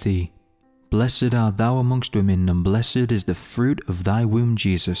Lord is with thee. Blessed art thou amongst women, and blessed is the fruit of thy womb,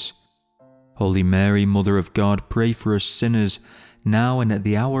 Jesus. Holy Mary, Mother of God, pray for us sinners, now and at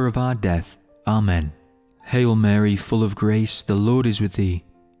the hour of our death. Amen. Hail Mary, full of grace, the Lord is with thee.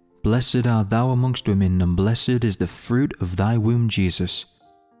 Blessed art thou amongst women, and blessed is the fruit of thy womb, Jesus.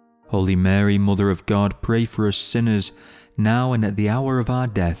 Holy Mary, Mother of God, pray for us sinners, now and at the hour of our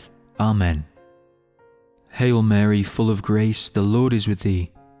death. Amen. Hail Mary, full of grace, the Lord is with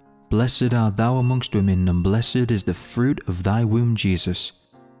thee. Blessed art thou amongst women, and blessed is the fruit of thy womb, Jesus.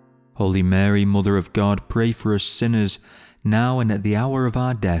 Holy Mary, Mother of God, pray for us sinners, now and at the hour of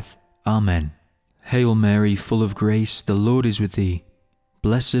our death. Amen. Hail Mary, full of grace, the Lord is with thee.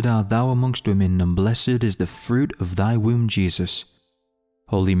 Blessed art thou amongst women, and blessed is the fruit of thy womb, Jesus.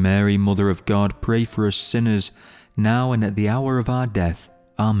 Holy Mary, Mother of God, pray for us sinners, now and at the hour of our death.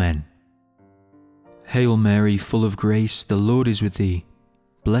 Amen. Hail Mary, full of grace, the Lord is with thee.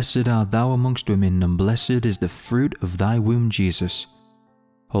 Blessed art thou amongst women, and blessed is the fruit of thy womb, Jesus.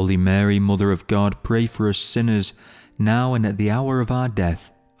 Holy Mary, Mother of God, pray for us sinners, now and at the hour of our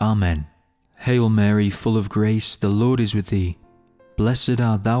death. Amen. Hail Mary, full of grace, the Lord is with thee. Blessed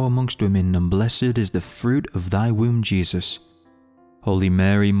art thou amongst women, and blessed is the fruit of thy womb, Jesus. Holy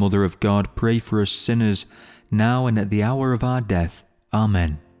Mary, Mother of God, pray for us sinners, now and at the hour of our death.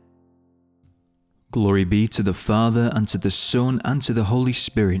 Amen. Glory be to the Father, and to the Son, and to the Holy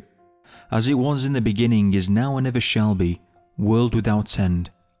Spirit, as it was in the beginning, is now, and ever shall be, world without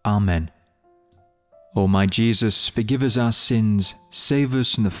end. Amen. O my Jesus, forgive us our sins, save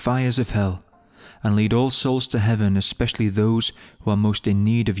us from the fires of hell, and lead all souls to heaven, especially those who are most in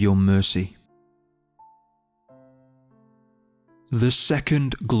need of your mercy. The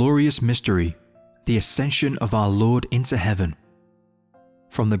second glorious mystery, the Ascension of our Lord into heaven.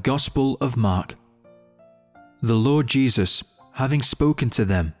 From the Gospel of Mark. The Lord Jesus, having spoken to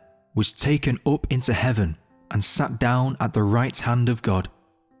them, was taken up into heaven and sat down at the right hand of God.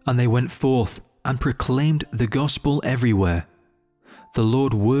 And they went forth and proclaimed the gospel everywhere. The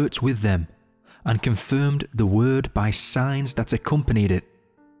Lord worked with them and confirmed the word by signs that accompanied it.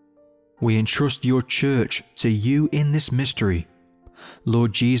 We entrust your church to you in this mystery.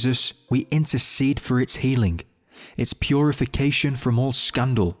 Lord Jesus, we intercede for its healing, its purification from all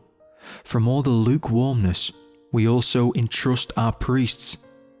scandal, from all the lukewarmness. We also entrust our priests,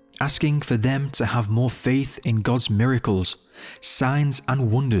 asking for them to have more faith in God's miracles, signs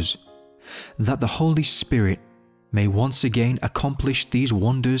and wonders, that the Holy Spirit may once again accomplish these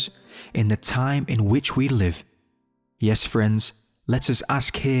wonders in the time in which we live. Yes, friends, let us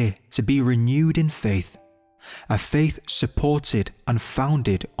ask here to be renewed in faith, a faith supported and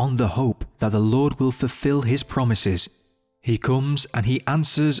founded on the hope that the Lord will fulfill his promises. He comes and he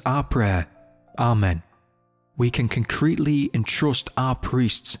answers our prayer. Amen. We can concretely entrust our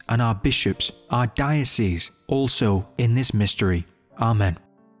priests and our bishops, our dioceses, also in this mystery. Amen.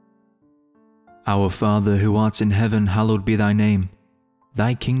 Our Father, who art in heaven, hallowed be thy name.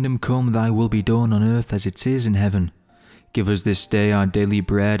 Thy kingdom come, thy will be done on earth as it is in heaven. Give us this day our daily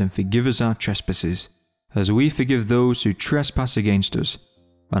bread, and forgive us our trespasses, as we forgive those who trespass against us.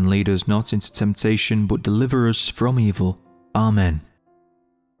 And lead us not into temptation, but deliver us from evil. Amen.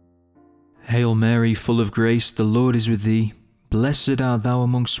 Hail Mary, full of grace, the Lord is with thee. Blessed art thou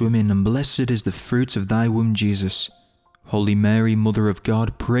amongst women, and blessed is the fruit of thy womb, Jesus. Holy Mary, Mother of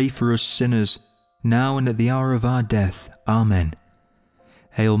God, pray for us sinners, now and at the hour of our death. Amen.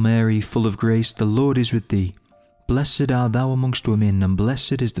 Hail Mary, full of grace, the Lord is with thee. Blessed art thou amongst women, and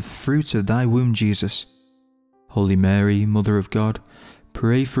blessed is the fruit of thy womb, Jesus. Holy Mary, Mother of God,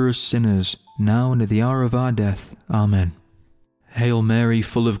 pray for us sinners, now and at the hour of our death. Amen. Hail Mary,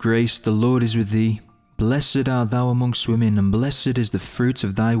 full of grace, the Lord is with thee. Blessed art thou amongst women, and blessed is the fruit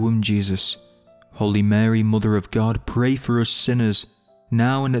of thy womb, Jesus. Holy Mary, Mother of God, pray for us sinners,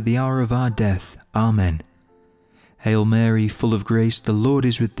 now and at the hour of our death. Amen. Hail Mary, full of grace, the Lord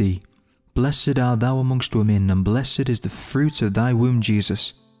is with thee. Blessed art thou amongst women, and blessed is the fruit of thy womb,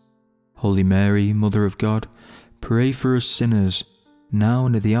 Jesus. Holy Mary, Mother of God, pray for us sinners, now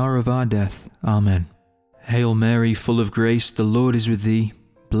and at the hour of our death. Amen. Hail Mary, full of grace, the Lord is with thee.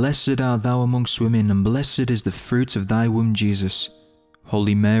 Blessed art thou amongst women, and blessed is the fruit of thy womb, Jesus.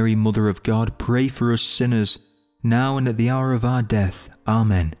 Holy Mary, Mother of God, pray for us sinners, now and at the hour of our death.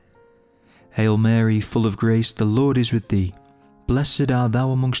 Amen. Hail Mary, full of grace, the Lord is with thee. Blessed art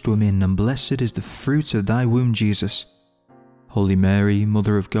thou amongst women, and blessed is the fruit of thy womb, Jesus. Holy Mary,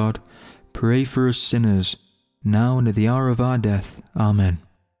 Mother of God, pray for us sinners, now and at the hour of our death. Amen.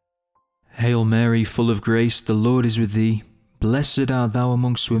 Hail Mary, full of grace, the Lord is with thee. Blessed art thou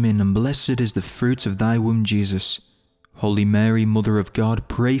amongst women, and blessed is the fruit of thy womb, Jesus. Holy Mary, Mother of God,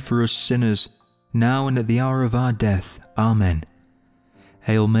 pray for us sinners, now and at the hour of our death. Amen.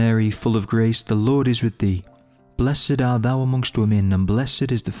 Hail Mary, full of grace, the Lord is with thee. Blessed art thou amongst women, and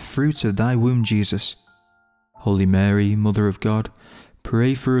blessed is the fruit of thy womb, Jesus. Holy Mary, Mother of God,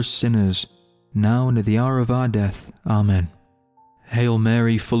 pray for us sinners, now and at the hour of our death. Amen. Hail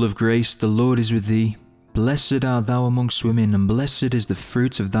Mary, full of grace, the Lord is with thee. Blessed art thou amongst women, and blessed is the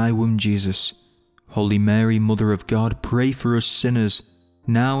fruit of thy womb, Jesus. Holy Mary, Mother of God, pray for us sinners,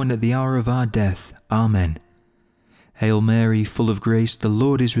 now and at the hour of our death. Amen. Hail Mary, full of grace, the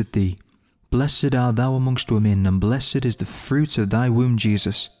Lord is with thee. Blessed art thou amongst women, and blessed is the fruit of thy womb,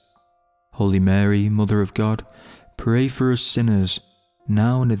 Jesus. Holy Mary, Mother of God, pray for us sinners,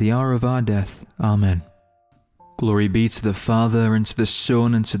 now and at the hour of our death. Amen. Glory be to the Father, and to the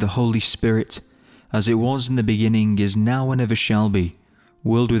Son, and to the Holy Spirit, as it was in the beginning, is now, and ever shall be,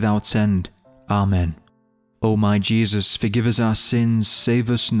 world without end. Amen. O my Jesus, forgive us our sins, save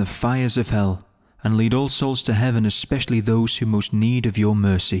us from the fires of hell, and lead all souls to heaven, especially those who most need of your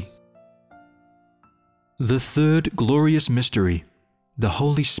mercy. The third glorious mystery. The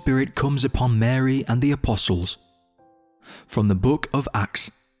Holy Spirit comes upon Mary and the Apostles. From the book of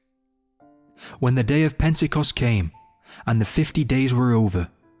Acts. When the day of Pentecost came, and the 50 days were over,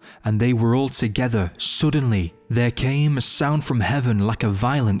 and they were all together, suddenly there came a sound from heaven like a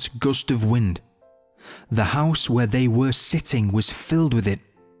violent gust of wind. The house where they were sitting was filled with it.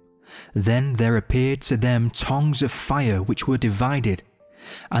 Then there appeared to them tongues of fire which were divided,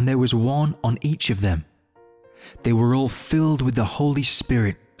 and there was one on each of them. They were all filled with the Holy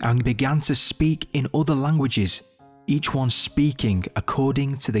Spirit, and began to speak in other languages, each one speaking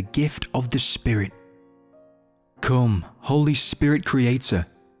according to the gift of the Spirit. Come, Holy Spirit Creator,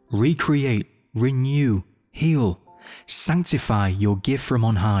 recreate, renew, heal, sanctify your gift from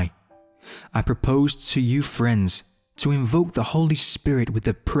on high. I propose to you, friends, to invoke the Holy Spirit with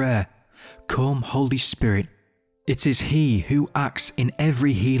the prayer, Come, Holy Spirit. It is He who acts in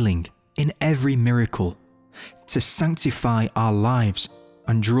every healing, in every miracle, to sanctify our lives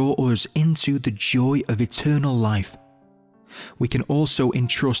and draw us into the joy of eternal life. We can also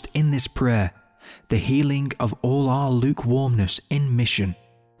entrust in this prayer the healing of all our lukewarmness in mission,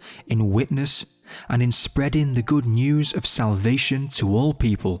 in witness, and in spreading the good news of salvation to all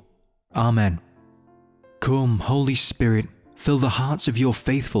people. Amen. Come, Holy Spirit, fill the hearts of your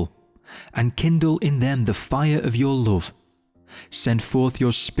faithful, and kindle in them the fire of your love. Send forth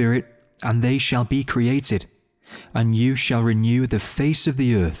your Spirit, and they shall be created, and you shall renew the face of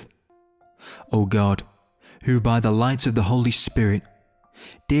the earth. O God, who by the light of the Holy Spirit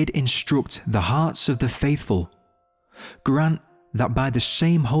did instruct the hearts of the faithful, grant that by the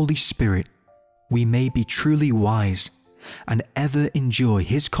same Holy Spirit we may be truly wise and ever enjoy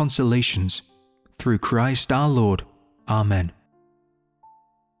His consolations, through Christ our Lord. Amen.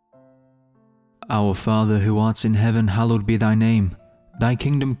 Our Father who art in heaven, hallowed be thy name. Thy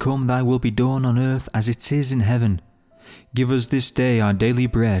kingdom come, thy will be done on earth as it is in heaven. Give us this day our daily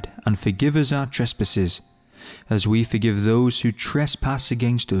bread, and forgive us our trespasses, as we forgive those who trespass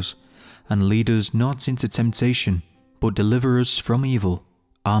against us. And lead us not into temptation, but deliver us from evil.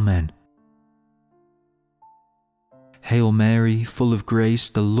 Amen. Hail Mary, full of grace,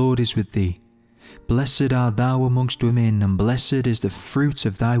 the Lord is with thee. Blessed art thou amongst women, and blessed is the fruit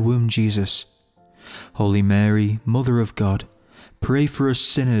of thy womb, Jesus. Holy Mary, Mother of God, pray for us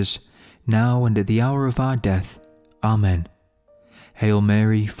sinners, now and at the hour of our death. Amen. Hail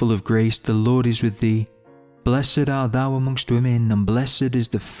Mary, full of grace, the Lord is with thee. Blessed art thou amongst women, and blessed is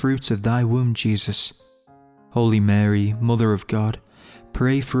the fruit of thy womb, Jesus. Holy Mary, Mother of God,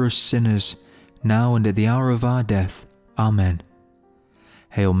 pray for us sinners, now and at the hour of our death. Amen.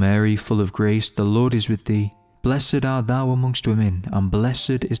 Hail Mary, full of grace, the Lord is with thee. Blessed art thou amongst women, and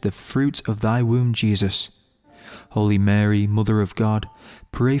blessed is the fruit of thy womb, Jesus. Holy Mary, Mother of God,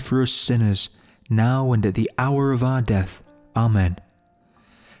 pray for us sinners, now and at the hour of our death. Amen.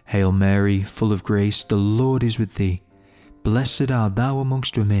 Hail Mary, full of grace, the Lord is with thee. Blessed art thou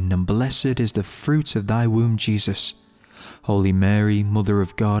amongst women, and blessed is the fruit of thy womb, Jesus. Holy Mary, Mother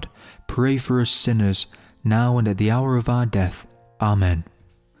of God, pray for us sinners, now and at the hour of our death. Amen.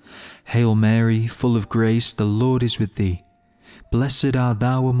 Hail Mary, full of grace, the Lord is with thee. Blessed art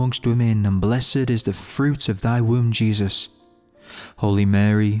thou amongst women, and blessed is the fruit of thy womb, Jesus. Holy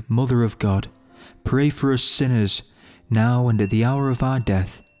Mary, Mother of God, pray for us sinners, now and at the hour of our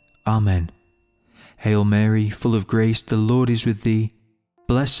death. Amen. Hail Mary, full of grace, the Lord is with thee.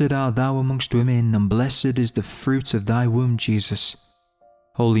 Blessed art thou amongst women, and blessed is the fruit of thy womb, Jesus.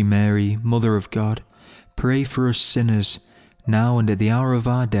 Holy Mary, Mother of God, pray for us sinners, now and at the hour of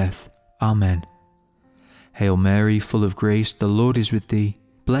our death. Amen. Hail Mary, full of grace, the Lord is with thee.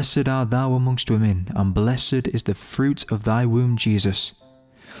 Blessed art thou amongst women, and blessed is the fruit of thy womb, Jesus.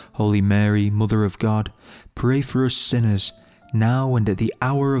 Holy Mary, Mother of God, pray for us sinners, now and at the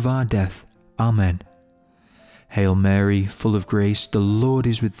hour of our death. Amen. Hail Mary, full of grace, the Lord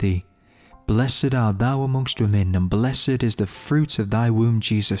is with thee. Blessed art thou amongst women, and blessed is the fruit of thy womb,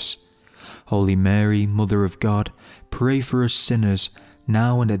 Jesus. Holy Mary, Mother of God, pray for us sinners,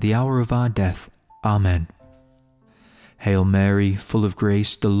 now and at the hour of our death. Amen. Hail Mary, full of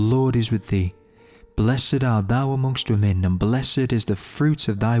grace, the Lord is with thee. Blessed art thou amongst women, and blessed is the fruit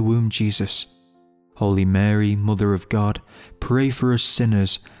of thy womb, Jesus. Holy Mary, Mother of God, pray for us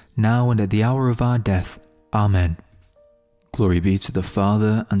sinners, now and at the hour of our death. Amen. Glory be to the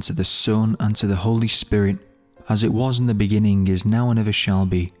Father, and to the Son, and to the Holy Spirit, as it was in the beginning, is now, and ever shall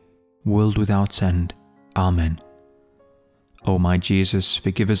be, world without end. Amen. O my Jesus,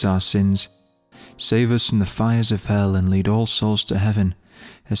 forgive us our sins, save us from the fires of hell, and lead all souls to heaven,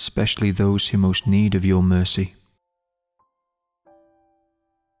 especially those who most need of your mercy.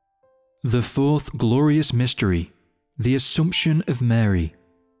 The fourth glorious mystery, the Assumption of Mary.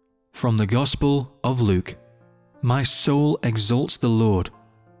 From the Gospel of Luke. My soul exalts the Lord,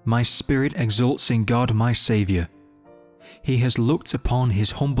 my spirit exalts in God my Saviour. He has looked upon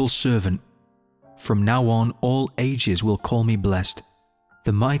his humble servant. From now on all ages will call me blessed.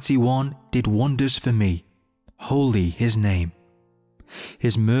 The Mighty One did wonders for me. Holy his name.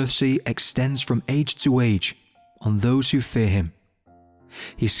 His mercy extends from age to age on those who fear him.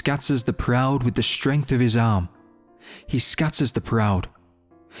 He scatters the proud with the strength of his arm. He scatters the proud.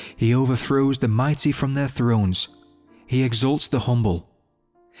 He overthrows the mighty from their thrones. He exalts the humble.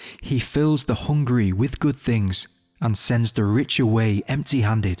 He fills the hungry with good things and sends the rich away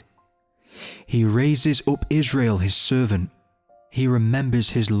empty-handed. He raises up Israel his servant. He remembers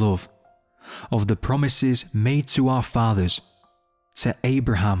his love of the promises made to our fathers, to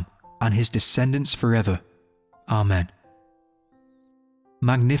Abraham and his descendants forever. Amen.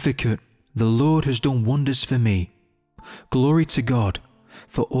 Magnificat, the Lord has done wonders for me. Glory to God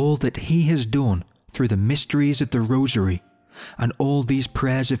for all that he has done through the mysteries of the Rosary and all these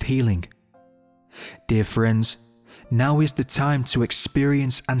prayers of healing. Dear friends, now is the time to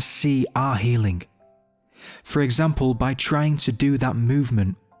experience and see our healing. For example, by trying to do that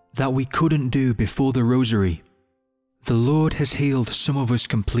movement that we couldn't do before the Rosary. The Lord has healed some of us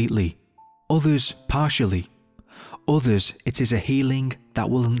completely, others partially. Others, it is a healing that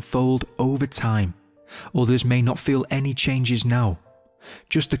will unfold over time. Others may not feel any changes now,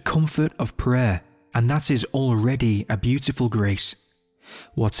 just the comfort of prayer, and that is already a beautiful grace.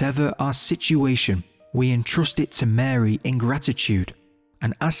 Whatever our situation, we entrust it to Mary in gratitude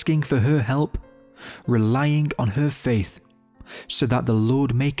and asking for her help, relying on her faith, so that the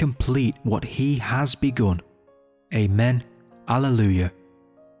Lord may complete what he has begun. Amen. Alleluia.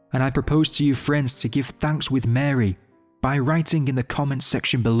 And I propose to you, friends, to give thanks with Mary by writing in the comments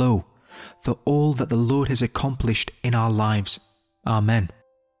section below for all that the Lord has accomplished in our lives. Amen.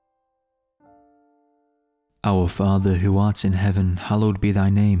 Our Father, who art in heaven, hallowed be thy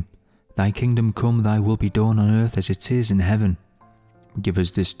name. Thy kingdom come, thy will be done on earth as it is in heaven. Give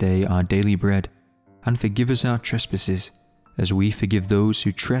us this day our daily bread, and forgive us our trespasses, as we forgive those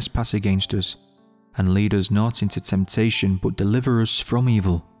who trespass against us. And lead us not into temptation, but deliver us from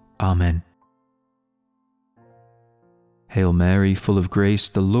evil. Amen. Hail Mary, full of grace,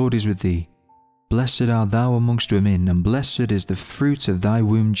 the Lord is with thee. Blessed art thou amongst women, and blessed is the fruit of thy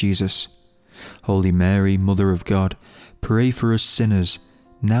womb, Jesus. Holy Mary, Mother of God, pray for us sinners,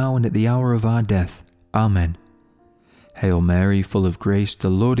 now and at the hour of our death. Amen. Hail Mary, full of grace, the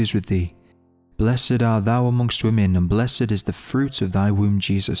Lord is with thee. Blessed art thou amongst women, and blessed is the fruit of thy womb,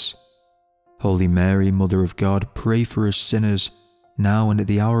 Jesus. Holy Mary, Mother of God, pray for us sinners, now and at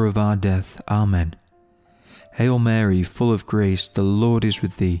the hour of our death. Amen. Hail Mary, full of grace, the Lord is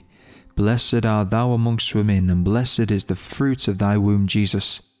with thee. Blessed art thou amongst women, and blessed is the fruit of thy womb,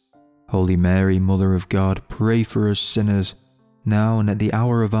 Jesus. Holy Mary, Mother of God, pray for us sinners, now and at the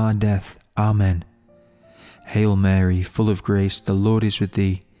hour of our death. Amen. Hail Mary, full of grace, the Lord is with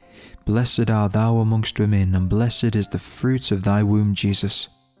thee. Blessed art thou amongst women, and blessed is the fruit of thy womb, Jesus.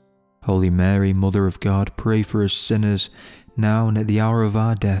 Holy Mary, Mother of God, pray for us sinners, now and at the hour of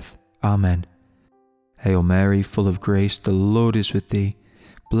our death. Amen. Hail Mary, full of grace, the Lord is with thee.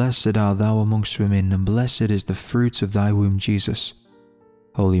 Blessed art thou amongst women, and blessed is the fruit of thy womb, Jesus.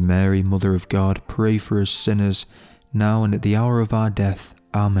 Holy Mary, Mother of God, pray for us sinners, now and at the hour of our death.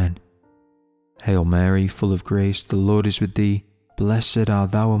 Amen. Hail Mary, full of grace, the Lord is with thee. Blessed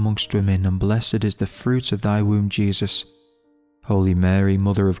art thou amongst women, and blessed is the fruit of thy womb, Jesus. Holy Mary,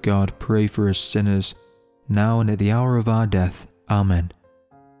 Mother of God, pray for us sinners, now and at the hour of our death. Amen.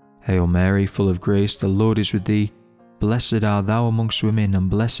 Hail Mary, full of grace, the Lord is with thee. Blessed art thou amongst women, and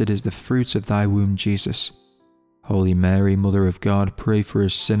blessed is the fruit of thy womb, Jesus. Holy Mary, Mother of God, pray for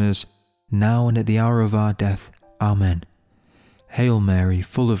us sinners, now and at the hour of our death. Amen. Hail Mary,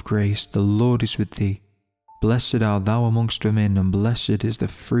 full of grace, the Lord is with thee. Blessed art thou amongst women, and blessed is the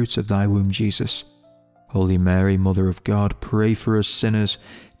fruit of thy womb, Jesus. Holy Mary, Mother of God, pray for us sinners,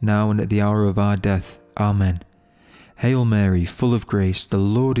 now and at the hour of our death. Amen. Hail Mary, full of grace, the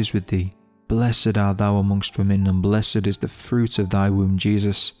Lord is with thee. Blessed art thou amongst women, and blessed is the fruit of thy womb,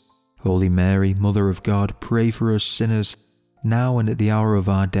 Jesus. Holy Mary, Mother of God, pray for us sinners, now and at the hour of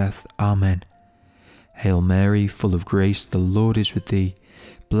our death. Amen. Hail Mary, full of grace, the Lord is with thee.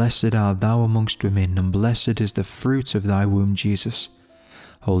 Blessed art thou amongst women, and blessed is the fruit of thy womb, Jesus.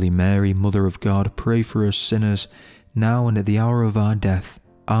 Holy Mary, Mother of God, pray for us sinners, now and at the hour of our death.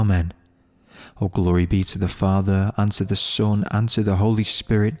 Amen. O glory be to the Father, and to the Son, and to the Holy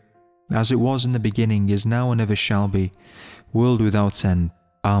Spirit, as it was in the beginning, is now, and ever shall be, world without end.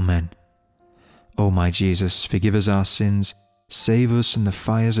 Amen. O my Jesus, forgive us our sins, save us from the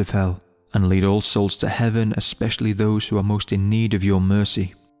fires of hell, and lead all souls to heaven, especially those who are most in need of your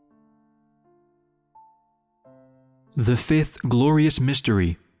mercy. The fifth glorious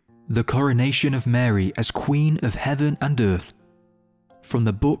mystery, the coronation of Mary as Queen of heaven and earth. From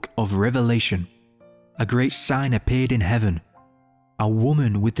the book of Revelation. A great sign appeared in heaven, a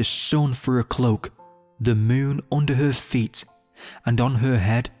woman with the sun for a cloak, the moon under her feet, and on her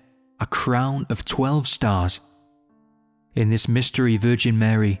head a crown of 12 stars. In this mystery, Virgin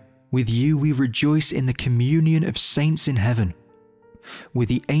Mary, with you we rejoice in the communion of saints in heaven, with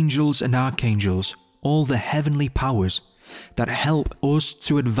the angels and archangels, all the heavenly powers that help us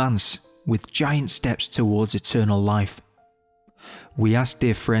to advance with giant steps towards eternal life. We ask,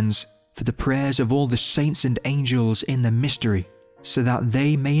 dear friends, for the prayers of all the saints and angels in the mystery, so that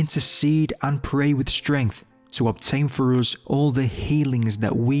they may intercede and pray with strength to obtain for us all the healings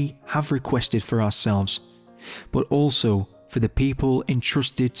that we have requested for ourselves, but also for the people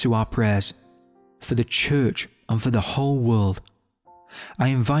entrusted to our prayers, for the Church and for the whole world. I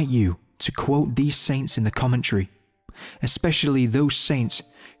invite you to quote these saints in the commentary, especially those saints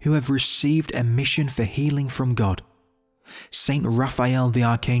who have received a mission for healing from God. Saint Raphael the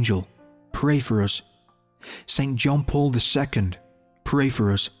Archangel, pray for us. Saint John Paul II, pray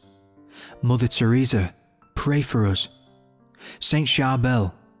for us. Mother Teresa, pray for us. Saint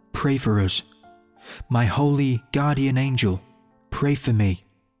Charbel, pray for us. My holy guardian angel, pray for me.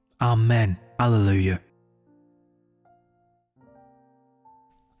 Amen. Alleluia.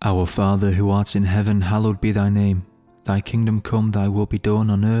 Our Father who art in heaven, hallowed be thy name. Thy kingdom come, thy will be done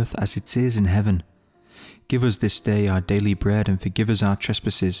on earth as it is in heaven. Give us this day our daily bread, and forgive us our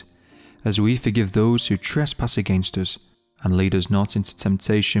trespasses, as we forgive those who trespass against us. And lead us not into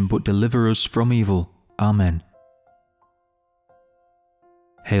temptation, but deliver us from evil. Amen.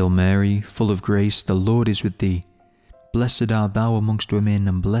 Hail Mary, full of grace, the Lord is with thee. Blessed art thou amongst women,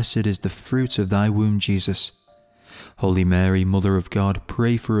 and blessed is the fruit of thy womb, Jesus. Holy Mary, Mother of God,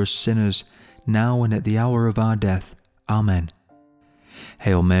 pray for us sinners, now and at the hour of our death. Amen.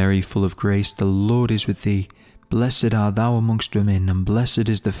 Hail Mary, full of grace, the Lord is with thee. Blessed art thou amongst women, and blessed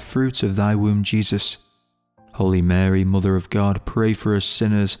is the fruit of thy womb, Jesus. Holy Mary, Mother of God, pray for us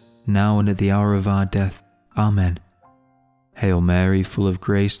sinners, now and at the hour of our death. Amen. Hail Mary, full of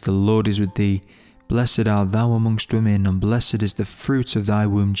grace, the Lord is with thee. Blessed art thou amongst women, and blessed is the fruit of thy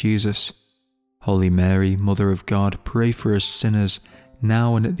womb, Jesus. Holy Mary, Mother of God, pray for us sinners,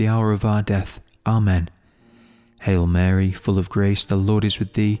 now and at the hour of our death. Amen. Hail Mary, full of grace, the Lord is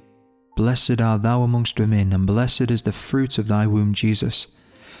with thee. Blessed art thou amongst women, and blessed is the fruit of thy womb, Jesus.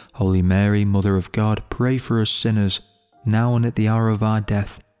 Holy Mary, Mother of God, pray for us sinners, now and at the hour of our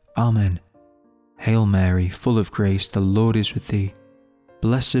death. Amen. Hail Mary, full of grace, the Lord is with thee.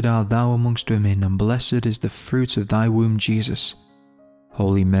 Blessed art thou amongst women, and blessed is the fruit of thy womb, Jesus.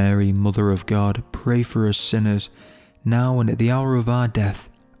 Holy Mary, Mother of God, pray for us sinners, now and at the hour of our death.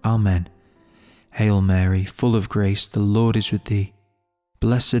 Amen. Hail Mary, full of grace, the Lord is with thee.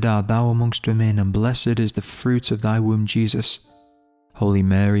 Blessed art thou amongst women, and blessed is the fruit of thy womb, Jesus. Holy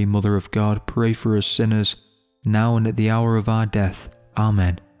Mary, Mother of God, pray for us sinners, now and at the hour of our death.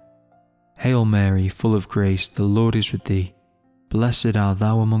 Amen. Hail Mary, full of grace, the Lord is with thee. Blessed art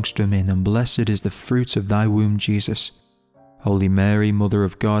thou amongst women, and blessed is the fruit of thy womb, Jesus. Holy Mary, Mother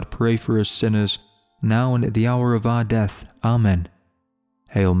of God, pray for us sinners, now and at the hour of our death. Amen.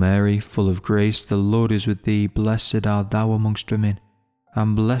 Hail Mary, full of grace, the Lord is with thee. Blessed art thou amongst women,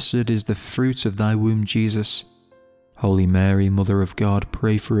 and blessed is the fruit of thy womb, Jesus. Holy Mary, Mother of God,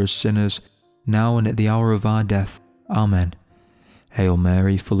 pray for us sinners, now and at the hour of our death. Amen. Hail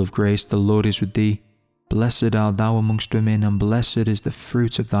Mary, full of grace, the Lord is with thee. Blessed art thou amongst women, and blessed is the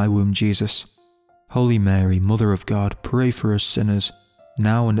fruit of thy womb, Jesus. Holy Mary, Mother of God, pray for us sinners,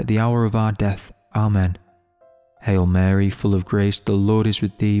 now and at the hour of our death. Amen. Hail Mary, full of grace, the Lord is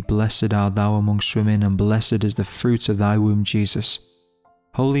with thee. Blessed art thou amongst women, and blessed is the fruit of thy womb, Jesus.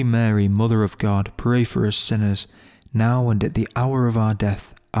 Holy Mary, Mother of God, pray for us sinners, now and at the hour of our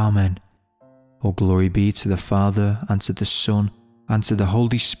death. Amen. All glory be to the Father, and to the Son, and to the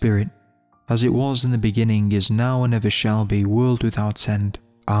Holy Spirit, as it was in the beginning, is now, and ever shall be, world without end.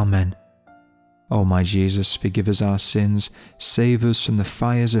 Amen. O my Jesus, forgive us our sins, save us from the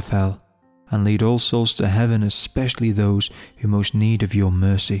fires of hell, and lead all souls to heaven, especially those who most need of your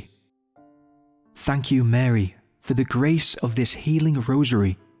mercy. Thank you, Mary, for the grace of this healing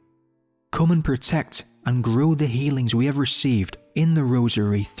rosary. Come and protect and grow the healings we have received in the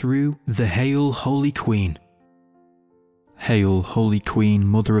rosary through the Hail, Holy Queen. Hail, Holy Queen,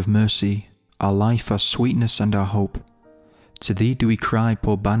 Mother of Mercy, our life, our sweetness, and our hope. To thee do we cry,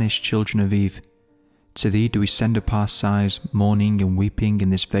 poor banished children of Eve. To thee do we send up our sighs, mourning and weeping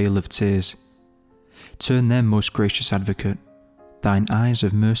in this vale of tears. Turn then, most gracious Advocate, thine eyes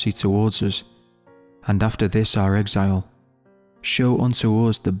of mercy towards us, and after this our exile, show unto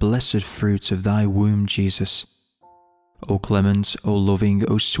us the blessed fruit of thy womb, Jesus. O clement, O loving,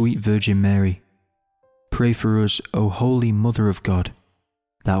 O sweet Virgin Mary, pray for us, O Holy Mother of God,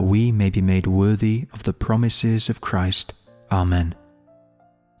 that we may be made worthy of the promises of Christ. Amen.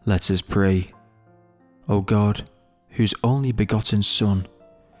 Let us pray. O God, whose only begotten Son,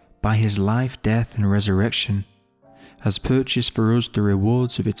 by his life, death, and resurrection, has purchased for us the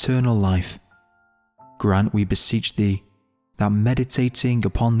rewards of eternal life, grant, we beseech thee, that meditating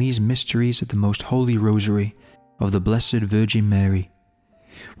upon these mysteries of the most holy Rosary of the Blessed Virgin Mary,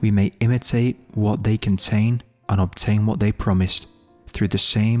 we may imitate what they contain and obtain what they promised, through the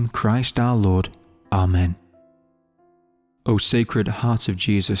same Christ our Lord. Amen. O Sacred Heart of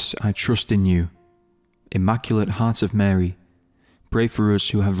Jesus, I trust in you. Immaculate Heart of Mary, pray for us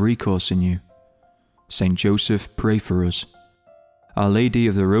who have recourse in you. Saint Joseph, pray for us. Our Lady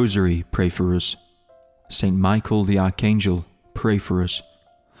of the Rosary, pray for us. Saint Michael the Archangel, pray for us.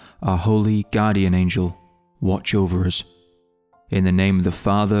 Our holy guardian angel, watch over us. In the name of the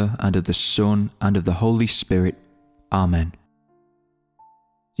Father, and of the Son, and of the Holy Spirit. Amen.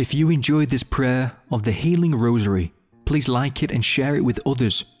 If you enjoyed this prayer of the Healing Rosary, please like it and share it with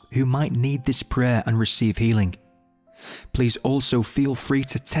others who might need this prayer and receive healing. Please also feel free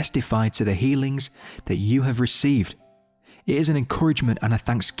to testify to the healings that you have received. It is an encouragement and a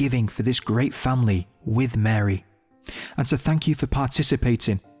thanksgiving for this great family with Mary. And to thank you for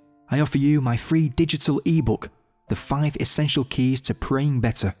participating, I offer you my free digital ebook, The 5 Essential Keys to Praying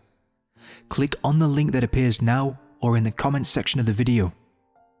Better. Click on the link that appears now or in the comments section of the video.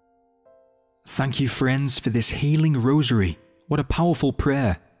 Thank you, friends, for this healing rosary. What a powerful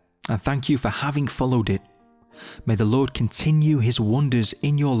prayer. And thank you for having followed it. May the Lord continue his wonders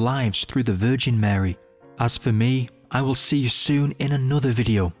in your lives through the Virgin Mary. As for me, I will see you soon in another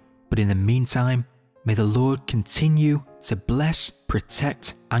video. But in the meantime, may the Lord continue to bless,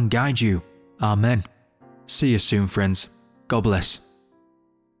 protect, and guide you. Amen. See you soon, friends. God bless.